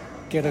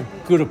get a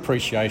good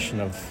appreciation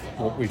of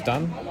what we've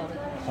done.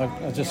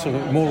 I just sort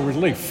of more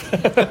relief.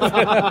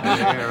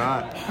 Yeah,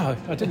 right.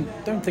 I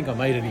don't think I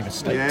made any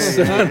mistakes.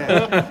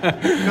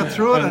 Got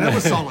through it and it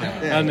was solid.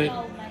 Yeah.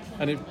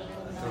 And it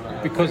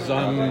because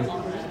I'm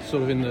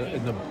sort of in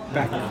the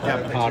back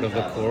part of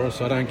the chorus,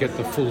 I don't get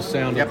the full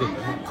sound of the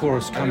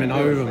chorus coming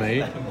over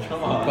me,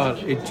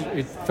 but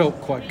it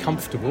felt quite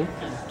comfortable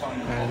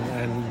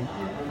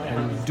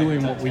and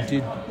doing what we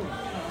did.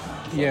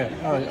 Yeah,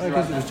 I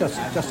guess it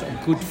was just a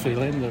good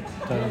feeling that,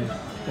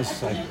 as I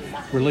say,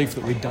 relief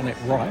that we'd done it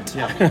right.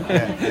 Yeah.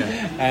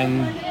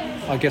 And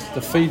I guess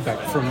the feedback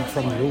from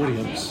the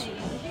audience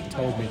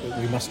told me that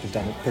we must have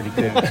done it pretty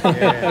good.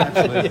 Yeah,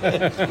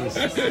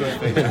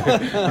 absolutely.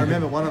 I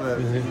remember one of the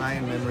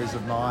main memories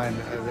of mine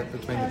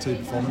between the two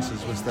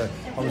performances was that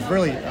I was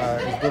really,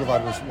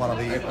 Boulevard was one of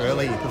the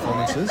early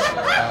performances,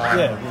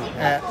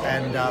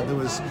 and there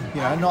was,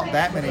 not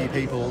that many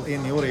people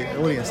in the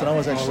audience, and I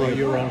was actually...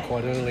 you were on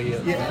quite early.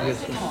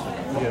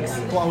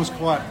 Well, I was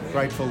quite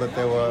grateful that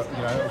there were,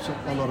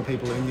 a lot of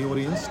people in the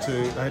audience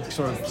they had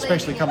sort of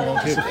especially come along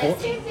to support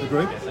the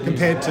group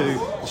compared to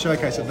the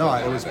showcase at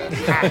night. It was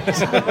packed.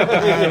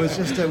 It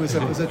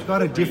was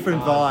quite a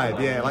different vibe.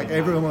 Yeah, like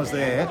everyone was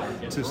there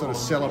to sort of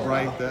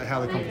celebrate how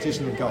the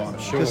competition had gone.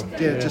 Sure.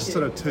 Just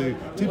sort of two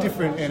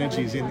different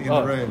energies in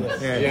the room.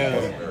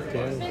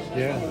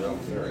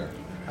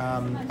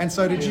 And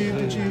so did you?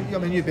 I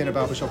mean, you've been a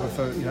barbershopper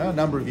for a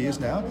number of years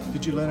now.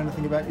 Did you learn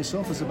anything about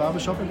yourself as a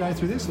barbershopper going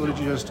through this, or did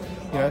you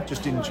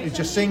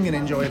just sing and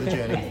enjoy the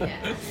journey?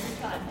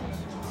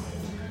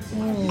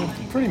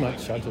 Pretty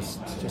much, I just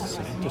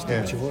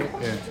enjoy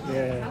it.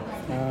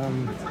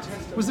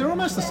 Was there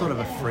almost a sort of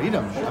a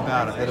freedom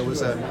about it that it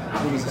was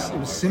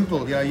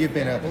simple?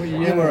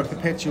 You were a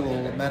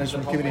perpetual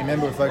management committee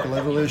member of Vocal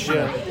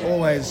Evolution,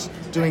 always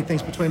doing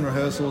things between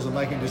rehearsals and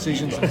making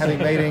decisions and having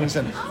meetings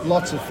and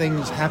lots of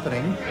things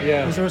happening.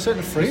 Yeah. Was there a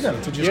certain freedom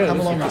to just come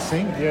along and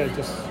sing? Yeah,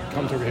 just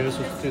come to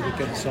rehearsals to get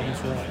the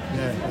songs right.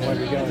 Yeah, away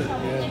we go.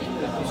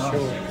 Yeah,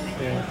 sure.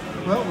 Yeah.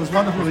 Well, it was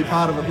wonderful to be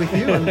part of it with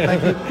you, and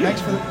thanks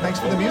for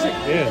the music.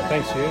 Yeah,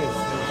 thanks to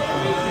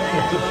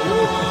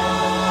you.